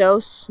are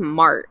so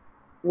smart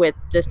with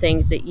the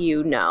things that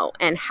you know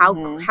and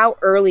how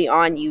early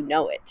on you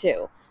know it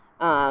too.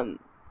 I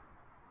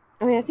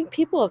mean, I think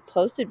people have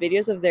posted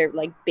videos of their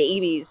like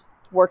babies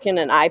working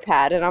an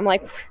iPad, and I'm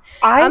like,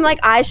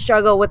 I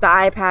struggle with the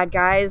iPad,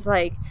 guys.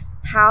 Like,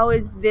 how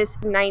is this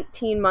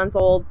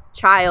 19-month-old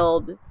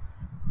child?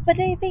 But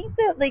I think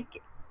that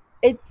like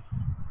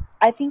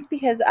I think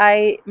because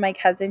my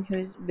cousin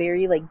who's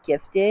very like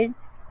gifted,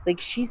 like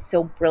she's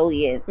so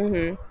brilliant,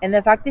 and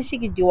the fact that she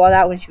could do all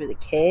that when she was a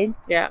kid,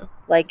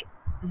 like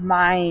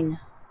mine.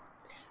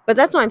 But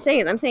that's what I'm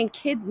saying. I'm saying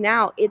kids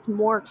now, it's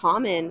more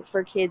common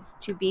for kids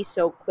to be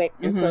so quick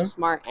and so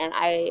smart, and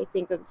I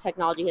think that the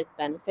technology has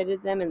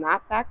benefited them in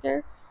that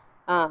factor.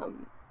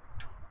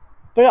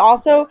 But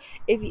also,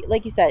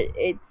 like you said,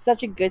 it's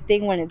such a good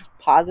thing when it's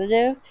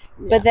positive,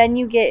 but then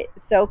you get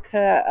so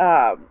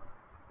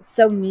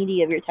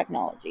needy of your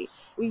technology.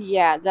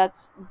 Yeah,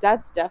 that's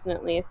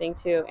definitely a thing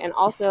too. And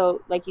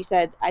also, like you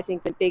said, I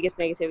think the biggest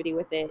negativity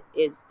with it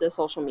is the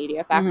social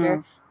media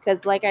factor.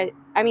 Because like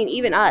I mean,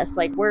 even us,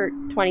 like we're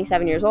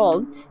 27 years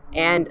old,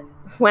 and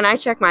when I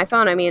check my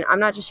phone, I mean, I'm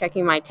not just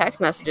checking my text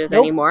messages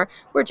anymore.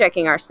 We're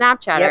checking our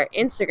Snapchat, our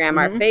Instagram,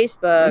 our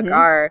Facebook,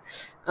 our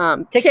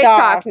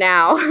TikTok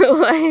now.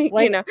 like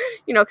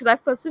you know, because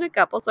I've posted a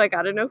couple, so I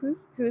got to know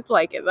who's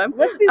liking them.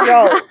 Let's be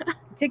real.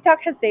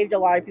 TikTok has saved a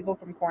lot of people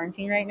from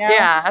quarantine right now.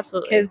 Yeah,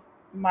 absolutely. Because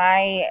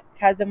my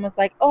cousin was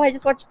like, "Oh, I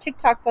just watch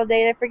TikTok all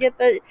day and I forget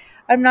that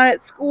I'm not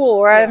at school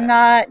or I'm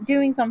not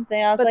doing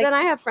something." I was but then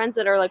I have friends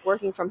that are like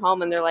working from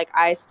home and they're like,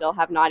 "I still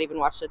have not even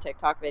watched a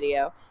TikTok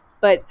video."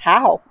 But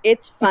how?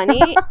 It's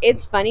funny.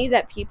 It's funny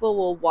that people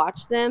will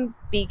watch them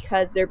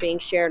because they're being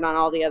shared on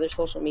all the other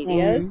social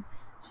medias.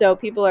 So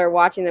people are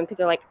watching them because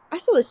they're like, I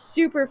saw this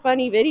super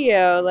funny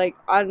video like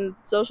on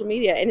social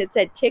media and it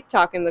said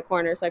TikTok in the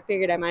corner, so I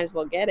figured I might as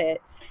well get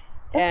it.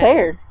 That's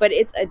fair. But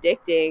it's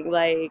addicting.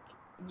 Like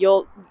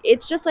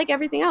it's just like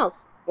everything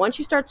else. Once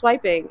you start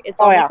swiping,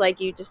 it's almost like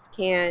you just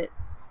can't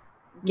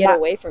get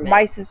away from it.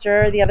 My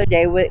sister the other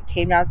day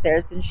came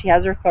downstairs and she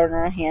has her phone in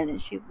her hand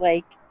and she's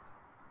like,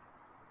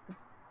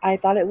 I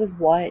thought it was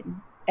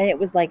 1 and it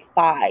was like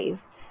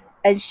 5.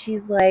 And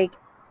she's like,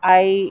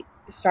 I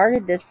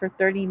started this for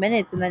 30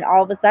 minutes and then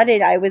all of a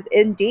sudden I was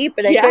in deep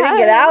and I couldn't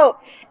get out.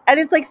 And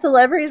it's like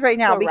celebrities right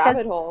now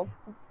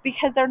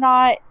because they're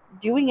not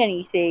doing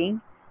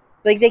anything.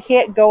 Like they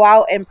can't go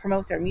out and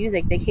promote their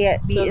music. They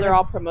can't be. So they're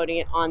all promoting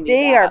it on these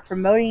They apps. are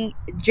promoting.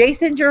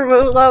 Jason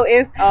Derulo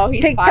is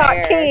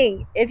TikTok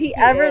king. If he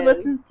ever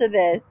listens to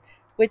this,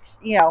 which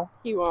you know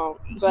he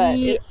won't, but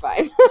it's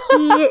fine.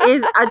 He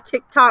is a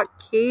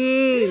TikTok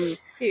king.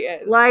 He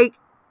is. Like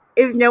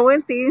If no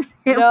one's seen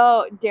him,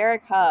 no,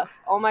 Derek Huff.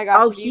 Oh my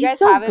gosh! If you guys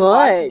haven't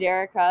watched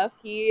Derek Huff,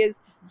 he is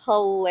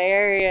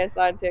hilarious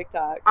on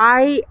TikTok.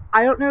 I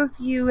don't know if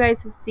you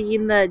guys have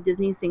seen the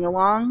Disney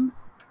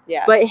sing-alongs.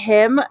 Yeah. But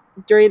him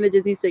during the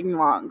Disney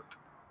sing-alongs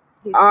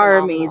are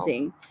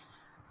amazing.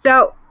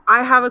 So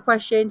I have a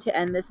question to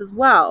end this as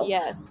well.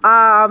 Yes.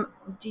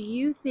 Do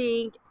you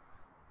think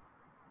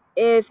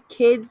if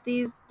kids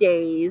these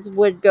days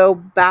would go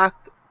back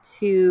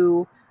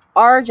to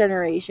our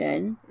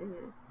generation,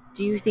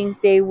 do you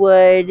think they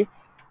would,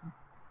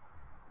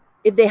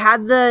 if they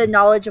had the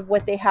knowledge of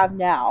what they have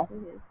now,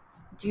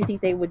 do you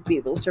think they would be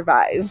able to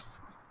survive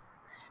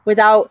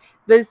without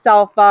the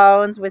cell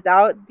phones,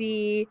 without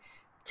the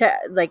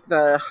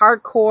the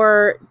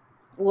hardcore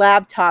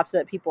laptops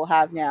that people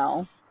have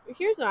now?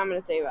 Here's what I'm gonna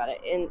say about it,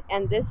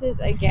 and this is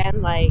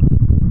again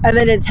and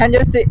the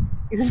Nintendo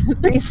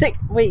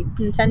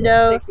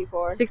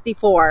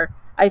 64.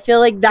 I feel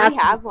like that's. We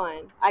have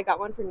one. I got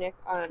one for Nick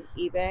on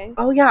eBay.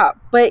 Oh yeah,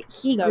 but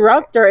he grew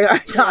up during our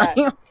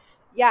time.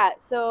 Yeah,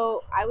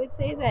 so I would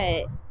say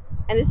that,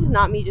 and this is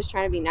not me just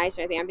trying to be nice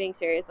or anything. I'm being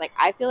serious.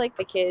 I feel like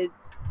the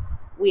kids,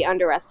 we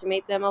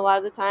underestimate them a lot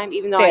of the time.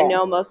 Even though I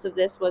know most of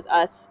this was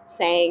us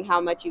saying how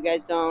much you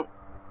guys don't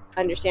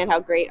understand how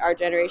great our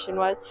generation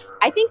was.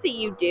 I think that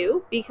you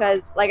do,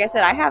 because like I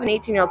said, I have an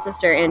 18-year-old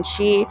sister, and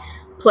she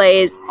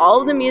plays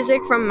all of the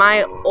music from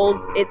my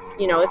it's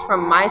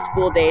from my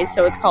school days,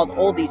 so it's called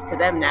oldies to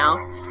them now.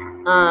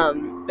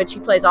 But she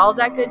plays all of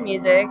that good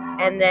music,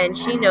 and then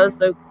she knows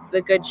the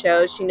good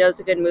shows, she knows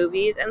the good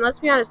movies, and let's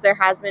be honest, there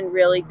has been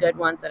really good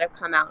ones that have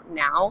come out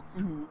now.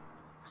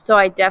 So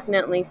I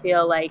definitely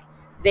feel like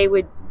they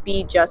would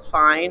be just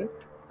fine.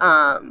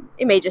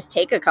 It may just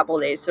take a couple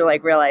days to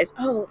realize,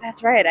 oh,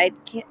 that's right, I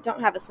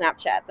don't have a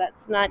Snapchat.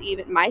 That's not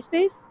even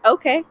MySpace.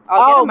 Okay,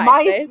 I'll get a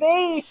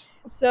MySpace.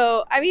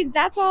 So I mean,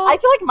 that's all. I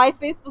feel like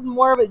MySpace was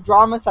more of a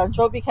drama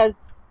central because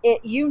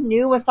you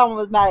knew when someone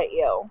was mad at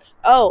you.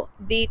 Oh,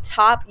 the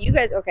top, you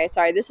guys. Okay,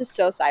 sorry, this is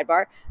so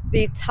sidebar.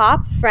 The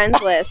top friends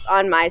list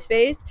on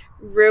MySpace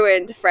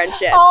ruined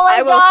friendships. Oh my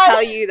I will God.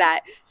 tell you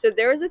that. So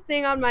there was a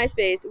thing on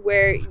MySpace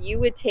where you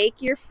would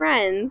take your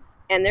friends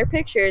and their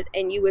pictures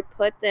and you would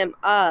put them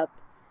up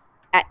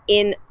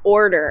in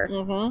order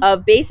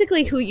of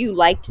basically who you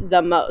liked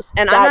the most.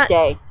 And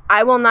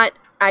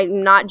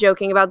I'm not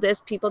joking about this.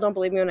 People don't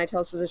believe me when I tell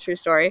this is a true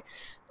story.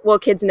 Well,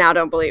 kids now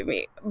don't believe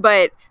me.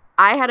 But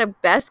I had a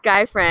best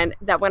guy friend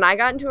that when I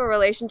got into a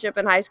relationship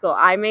in high school,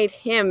 I made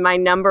him my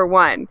number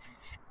one.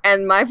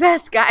 And my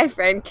best guy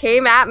friend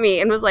came at me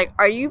and was like,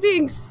 "Are you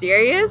being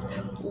serious?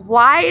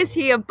 Why is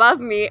he above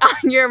me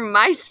on your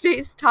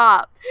MySpace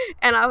top?"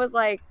 And I was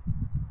like,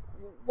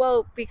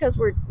 well, because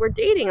we're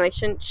dating.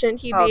 Shouldn't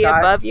he be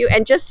above you?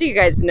 And just so you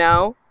guys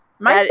know,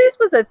 MySpace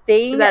was a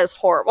thing that is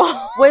horrible.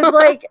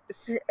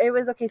 It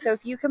was okay. So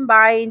if you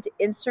combined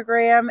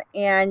Instagram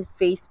and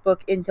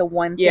Facebook into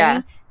one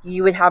thing,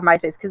 you would have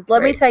MySpace. Because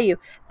let me tell you,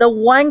 the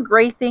one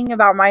great thing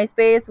about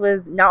MySpace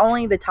was not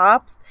only the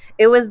tops,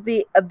 it was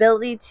the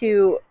ability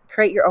to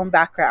create your own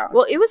background.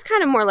 Well, it was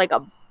kind of more like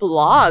a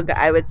blog,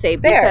 I would say,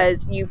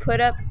 because you put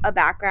up a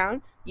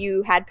background.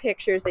 You had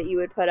pictures that you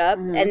would put up,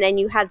 and then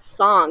you had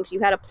songs. You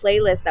had a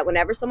playlist that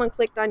whenever someone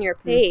clicked on your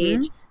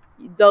page,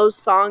 those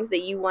songs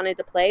that you wanted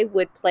to play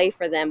would play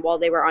for them while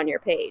they were on your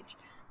page.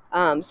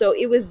 So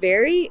it was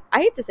very,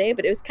 I hate to say it,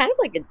 but it was kind of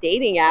like a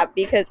dating app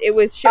because it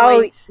was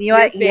showing your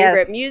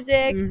favorite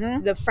music,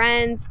 the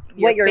friends,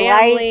 your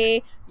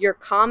family, your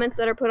comments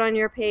that are put on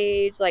your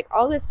page,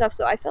 all this stuff.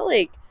 So I felt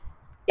like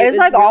it's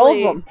like really, all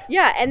of them.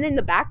 Yeah, and then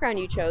the background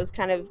you chose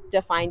kind of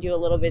defined you a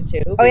little bit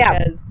too.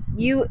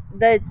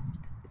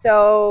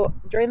 So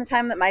during the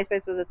time that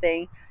MySpace was a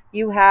thing,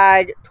 you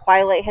had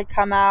Twilight had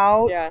come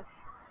out. Yeah.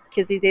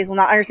 Kids these days will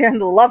not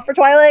understand the love for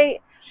Twilight.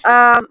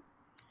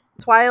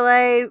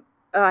 Twilight,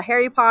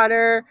 Harry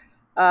Potter.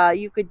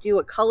 You could do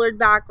a colored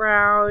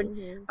background.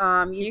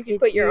 You could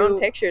put your own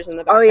pictures in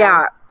the background. Oh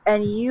yeah,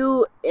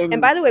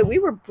 and by the way, we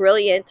were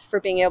brilliant for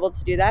being able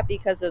to do that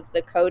because of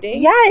the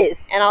coding.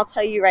 Yes. And I'll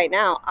tell you right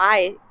now,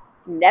 I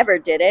never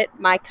did it.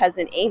 My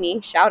cousin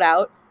Amy, shout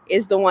out,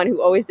 is the one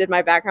who always did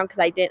my background because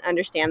I didn't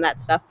understand that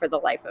stuff for the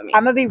life of me.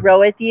 I'm gonna be real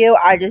with you.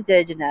 I just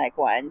did a genetic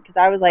one because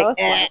I was like,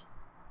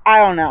 I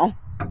don't know.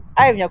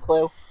 I have no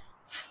clue.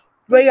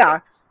 But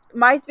yeah,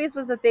 MySpace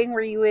was the thing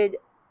where you would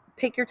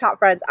pick your top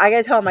friends. I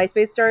gotta tell a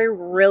MySpace story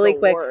really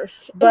quick.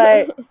 Worst.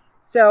 But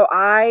so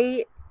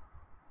I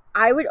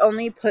would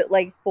only put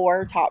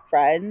 4 top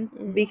friends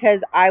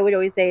because I would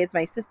always say it's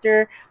my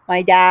sister,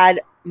 my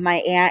dad, my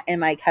aunt, and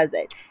my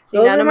cousin. See,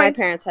 none of my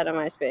parents had a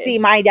MySpace. See,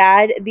 my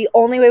dad, the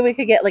only way we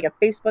could get a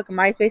Facebook, a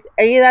MySpace,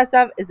 any of that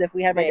stuff is if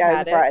we had my dad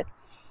as a friend.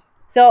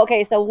 So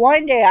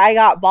one day I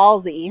got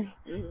ballsy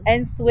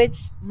and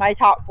switched my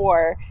top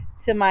 4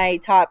 to my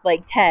top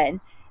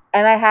 10,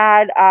 and I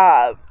had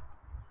a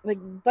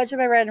bunch of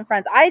my random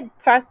friends. I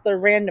pressed the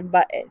random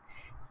button,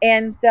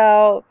 and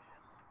so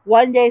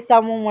one day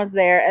someone was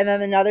there, and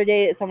then another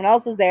day someone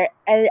else was there,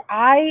 and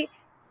I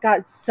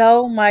got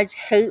so much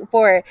hate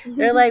for it.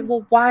 They're like,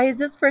 well, why is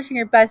this person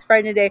your best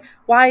friend today?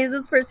 Why is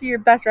this person your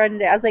best friend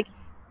today? I was like,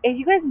 if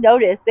you guys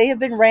notice, they have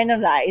been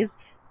randomized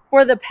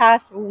for the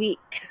past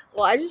week.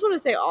 Well, I just want to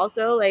say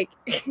also, like,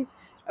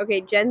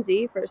 okay, Gen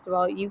Z, first of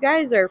all, you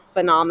guys are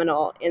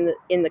phenomenal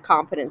in the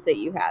confidence that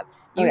you have.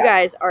 You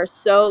guys are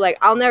so, like,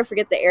 I'll never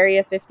forget the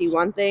Area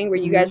 51 thing where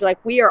you guys were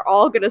like, we are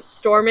all going to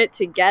storm it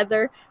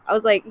together. I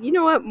was like, you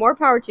know what? More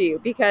power to you,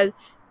 because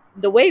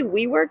the way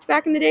we worked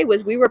back in the day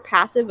was we were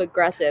passive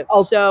aggressive.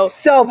 Oh, so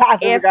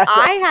passive aggressive. If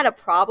I had a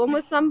problem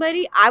with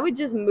somebody, I would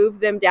just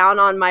move them down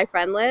on my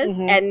friend list,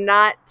 and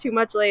not too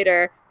much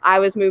later, I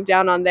was moved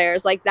down on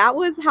theirs. Like, that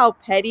was how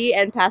petty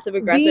and passive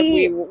aggressive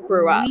we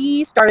grew up.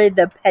 We started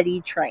the petty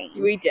train.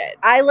 We did.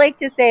 I like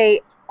to say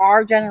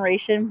our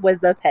generation was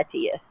the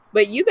pettiest.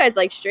 But you guys,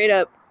 like, straight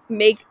up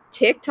make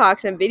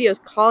TikToks and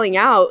videos calling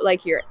out,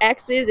 like, your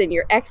exes and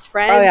your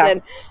ex-friends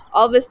and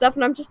all this stuff.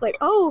 And I'm just like,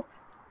 oh,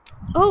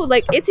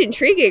 like, it's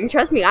intriguing.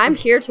 Trust me, I'm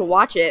here to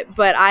watch it,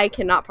 but I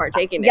cannot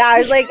partake in it. Yeah, I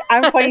was like,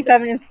 I'm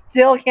 27 and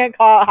still can't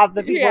call out half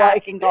the people I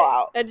can call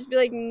out. I'd just be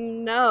like,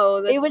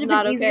 no, that's not okay. It would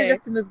have been easier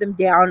just to move them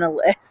down a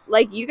list.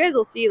 Like, you guys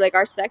will see, like,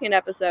 our second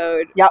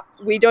episode, yep,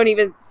 we don't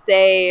even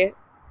say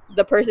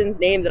the person's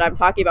name that I'm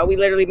talking about. We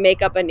literally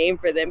make up a name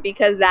for them,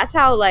 because that's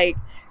how, like,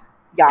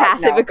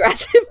 passive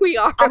aggressive we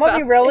are. I'm gonna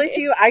be real with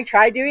you. I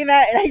tried doing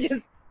that and I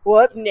just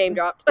whoops, name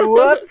dropped.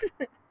 Whoops.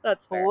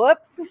 That's fair.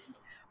 Whoops.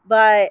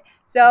 But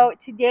so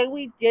today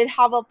we did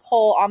have a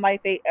poll on my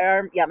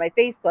my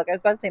Facebook. I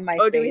was about to say MySpace.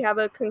 Oh, do we have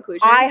a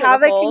conclusion? I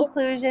have a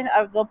conclusion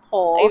of the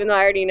poll, even though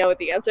I already know what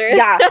the answer is.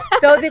 Yeah.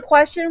 So the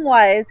question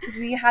was, because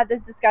we had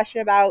this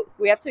discussion about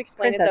we have to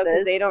explain princesses. It though,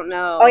 because they don't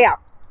know. Oh yeah.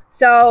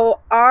 So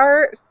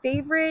our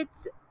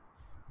favorites.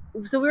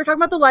 So we were talking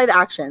about the live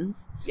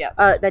actions. Yes.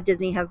 That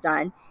Disney has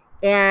done,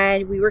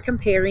 and we were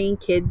comparing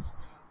kids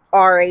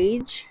our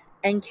age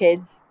and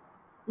kids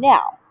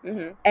now.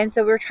 Mm-hmm. And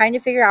so we were trying to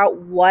figure out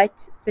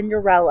what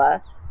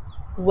Cinderella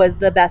was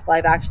the best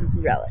live action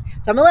Cinderella.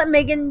 So I'm going to let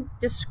Megan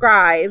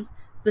describe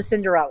the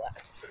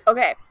Cinderellas.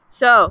 Okay.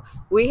 So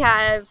we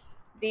have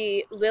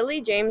the Lily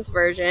James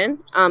version.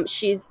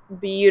 She's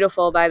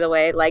beautiful, by the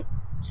way. Like,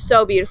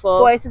 so beautiful.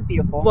 Voice is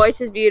beautiful. Voice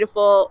is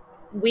beautiful.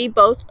 We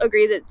both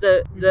agree that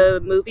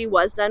the movie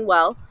was done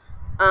well.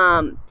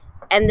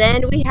 And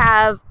then we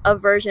have a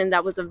version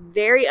that was a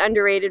very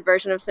underrated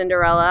version of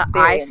Cinderella.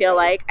 I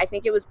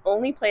think it was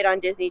only played on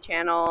Disney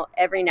Channel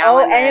every now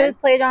and then. And it was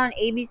played on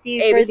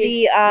ABC for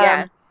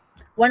the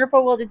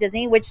Wonderful World of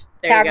Disney, which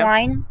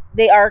tagline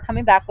they are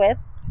coming back with.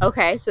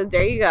 Okay, so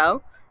there you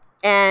go.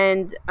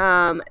 And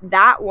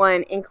that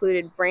one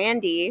included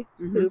Brandy,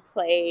 who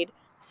played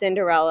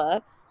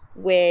Cinderella,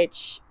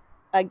 which,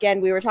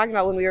 again, we were talking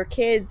about when we were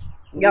kids.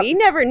 Yep. We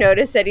never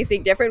noticed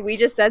anything different. We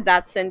just said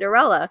that's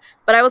Cinderella.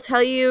 But I will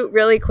tell you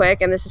really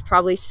quick, and this is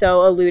probably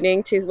so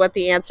alluding to what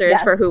the answer is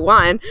for who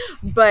won,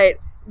 but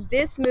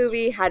this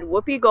movie had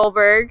Whoopi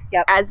Goldberg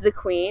as the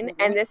queen,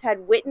 and this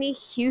had Whitney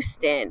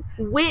Houston.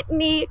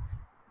 Whitney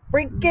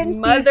freaking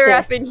mother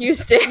effing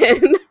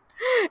Houston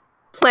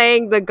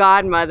playing the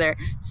godmother.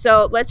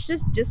 So let's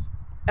just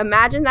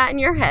imagine that in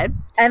your head.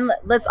 And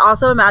let's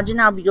also imagine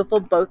how beautiful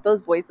both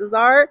those voices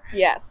are.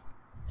 Yes.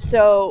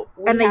 So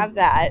we have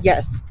that.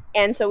 Yes.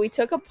 And so we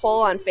took a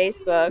poll on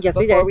Facebook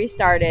before we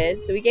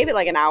started. So we gave it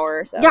like an hour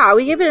or so. Yeah,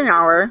 we gave it an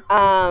hour.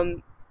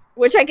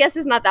 Which I guess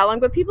is not that long,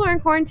 but people are in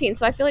quarantine,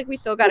 so I feel like we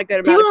still got a good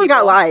amount of people. People don't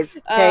got lives.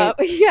 Okay.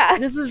 Yeah.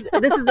 This is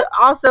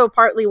also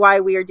partly why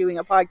we are doing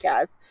a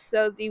podcast.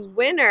 So the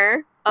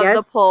winner of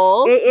the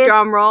poll,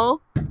 drum roll.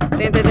 So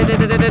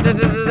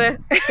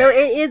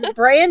it is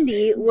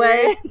Brandy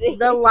was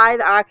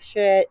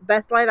the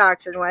best live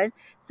action one.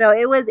 So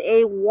it was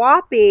a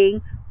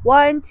whopping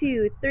 1,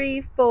 2,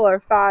 3, 4,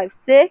 5,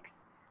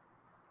 6,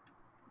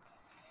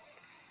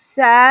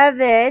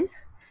 7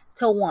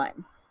 to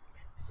 1.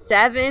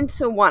 7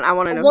 to 1. I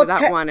want to know who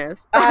that one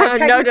is.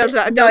 No,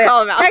 don't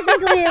call him out.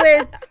 Technically, it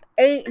was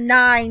 8,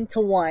 9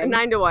 to 1.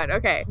 9 to 1.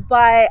 Okay.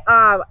 But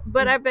I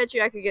bet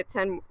you I could get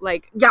 10,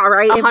 like, yeah,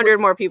 right. 100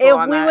 more people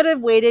on that. If we would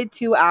have waited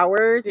 2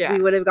 hours,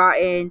 we would have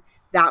gotten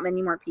that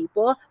many more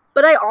people.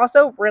 But I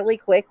also really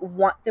quick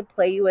want to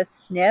play you a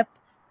snip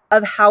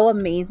of how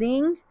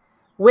amazing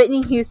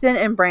Whitney Houston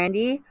and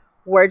Brandy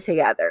were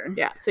together.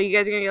 Yeah, so you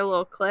guys are going to get a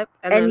little clip.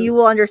 And then you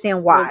will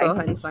understand why. We'll go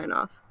ahead and sign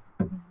off.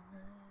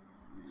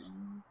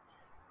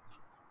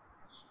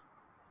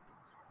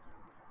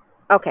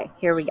 Okay,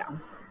 here we go.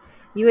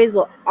 You guys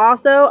will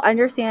also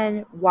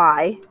understand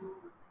why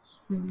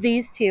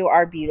these two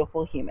are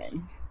beautiful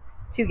humans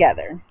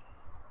together.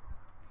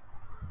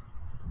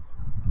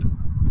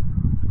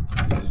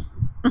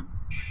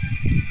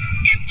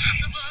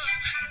 Impossible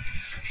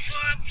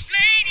for a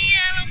plain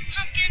yellow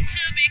pumpkin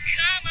to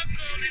become a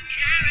golden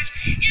carriage.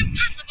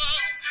 Impossible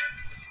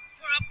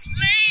for a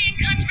plain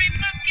country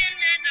bumpkin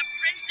and a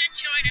prince to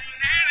join in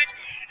marriage.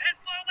 And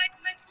 4 white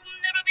knights will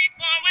never be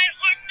 4 white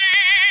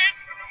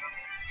horses.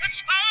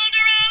 Such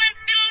folderol and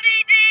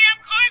fiddle-dee-dee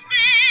of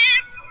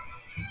courses.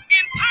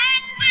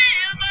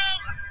 Impossible.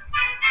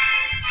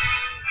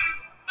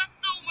 But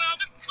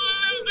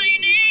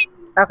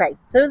Okay,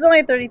 so it was only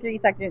a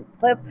 33-second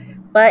clip,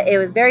 but it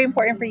was very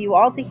important for you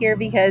all to hear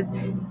because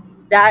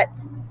that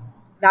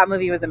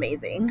movie was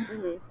amazing.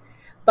 Mm-hmm.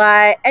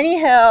 But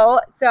anyhow,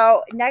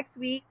 so next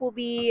week will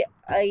be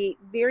a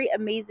very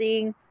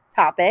amazing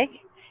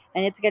topic,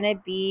 and it's going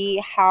to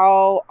be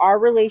how our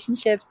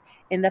relationships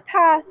in the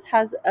past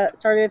has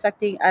started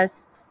affecting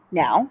us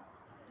now.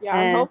 Yeah,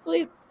 and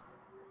hopefully it's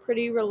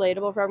pretty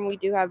relatable for everyone. We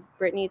do have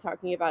Brittany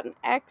talking about an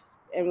ex,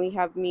 and we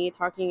have me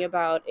talking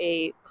about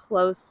a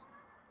close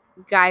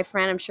guy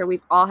friend. I'm sure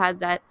we've all had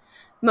that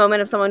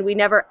moment of someone we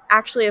never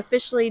actually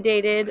officially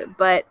dated,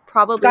 but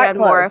probably Got had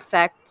more close.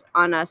 effect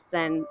on us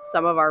than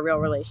some of our real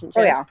relationships.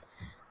 Oh, yeah.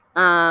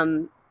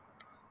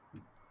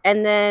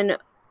 And then,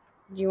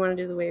 do you want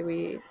to do the way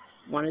we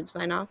wanted to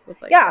sign off with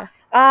Yeah.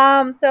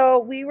 So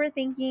we were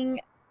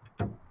thinking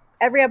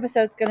every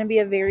episode's going to be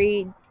a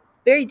very,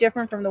 very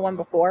different from the one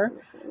before.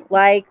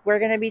 Like, we're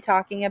going to be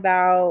talking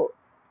about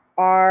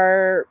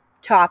our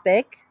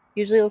topic.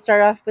 Usually we'll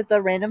start off with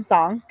a random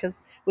song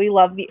because we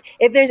love me.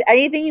 If there's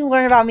anything you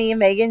learn about me and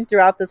Megan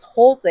throughout this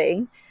whole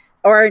thing,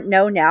 or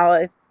know now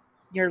if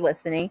you're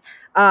listening,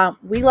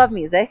 we love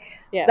music.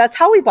 Yes. That's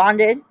how we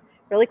bonded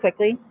really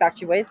quickly.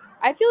 Backstreet Boys.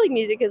 I feel like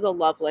music is a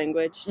love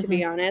language, to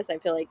be honest. I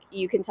feel like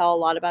you can tell a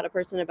lot about a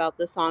person about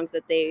the songs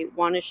that they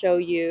want to show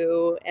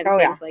you and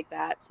things like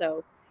that.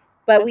 So,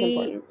 but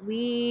we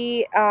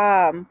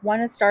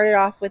want to start it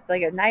off with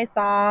like a nice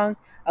song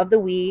of the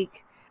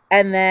week,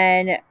 and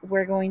then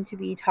we're going to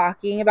be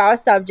talking about a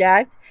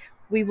subject.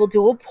 We will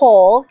do a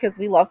poll because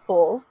we love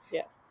polls.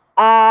 Yes.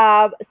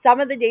 Some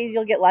of the days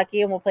you'll get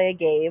lucky and we'll play a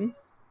game.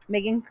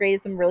 Megan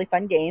created some really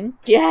fun games.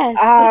 Yes.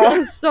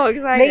 I'm so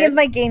excited. Megan's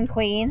my game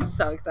queen.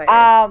 So excited.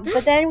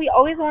 But then we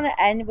always want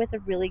to end with a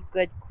really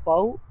good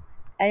quote.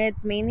 And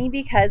it's mainly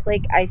because,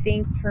 like, I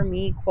think for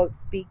me, quotes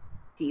speak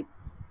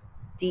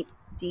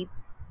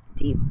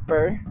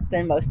deeper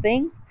than most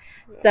things.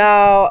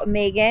 So,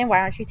 Megan,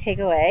 why don't you take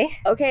away?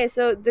 Okay,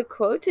 so the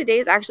quote today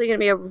is actually going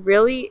to be a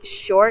really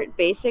short,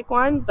 basic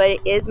one, but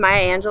it is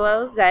Maya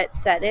Angelou that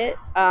said it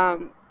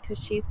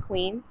because she's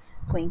queen.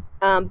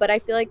 But I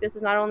feel like this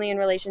is not only in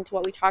relation to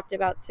what we talked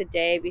about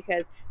today,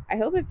 because I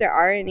hope if there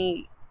are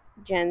any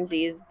Gen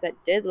Zs that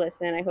did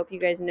listen, I hope you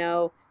guys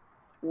know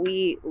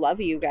we love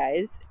you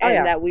guys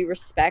and that we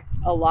respect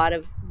a lot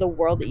of the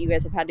world that you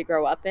guys have had to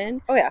grow up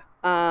in. Oh, yeah.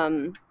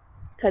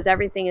 Because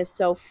everything is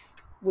so...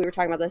 we were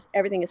talking about this.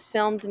 Everything is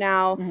filmed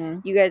now.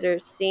 Mm-hmm. You guys are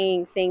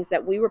seeing things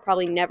that we were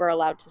probably never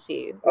allowed to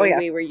see when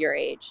we were your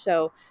age.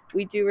 So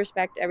we do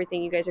respect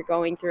everything you guys are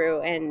going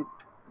through and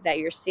that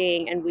you're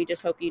seeing. And we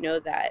just hope you know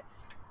that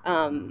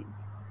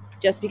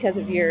just because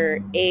of your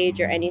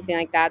age or anything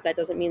like that, that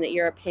doesn't mean that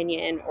your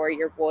opinion or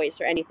your voice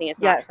or anything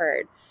is not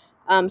heard.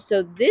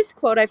 So this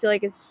quote I feel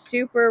like is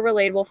super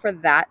relatable for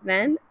that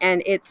then.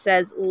 And it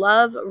says,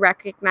 "Love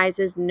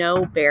recognizes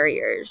no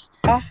barriers."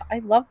 Oh, I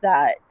love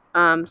that.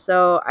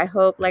 So I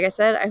hope, like I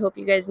said, I hope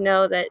you guys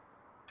know that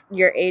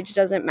your age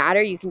doesn't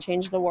matter. You can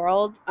change the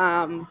world.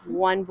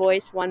 One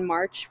voice, one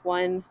march,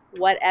 one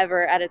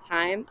whatever at a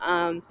time.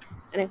 And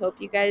I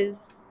hope you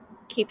guys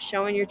keep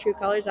showing your true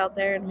colors out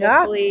there. And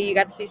hopefully you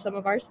got to see some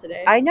of ours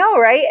today. I know,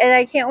 right? And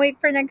I can't wait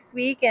for next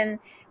week. And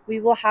we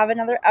will have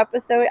another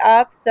episode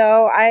up.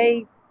 So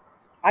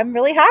I'm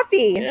really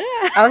happy.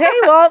 Yeah. Okay,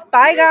 well,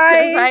 bye,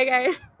 guys. Bye, guys.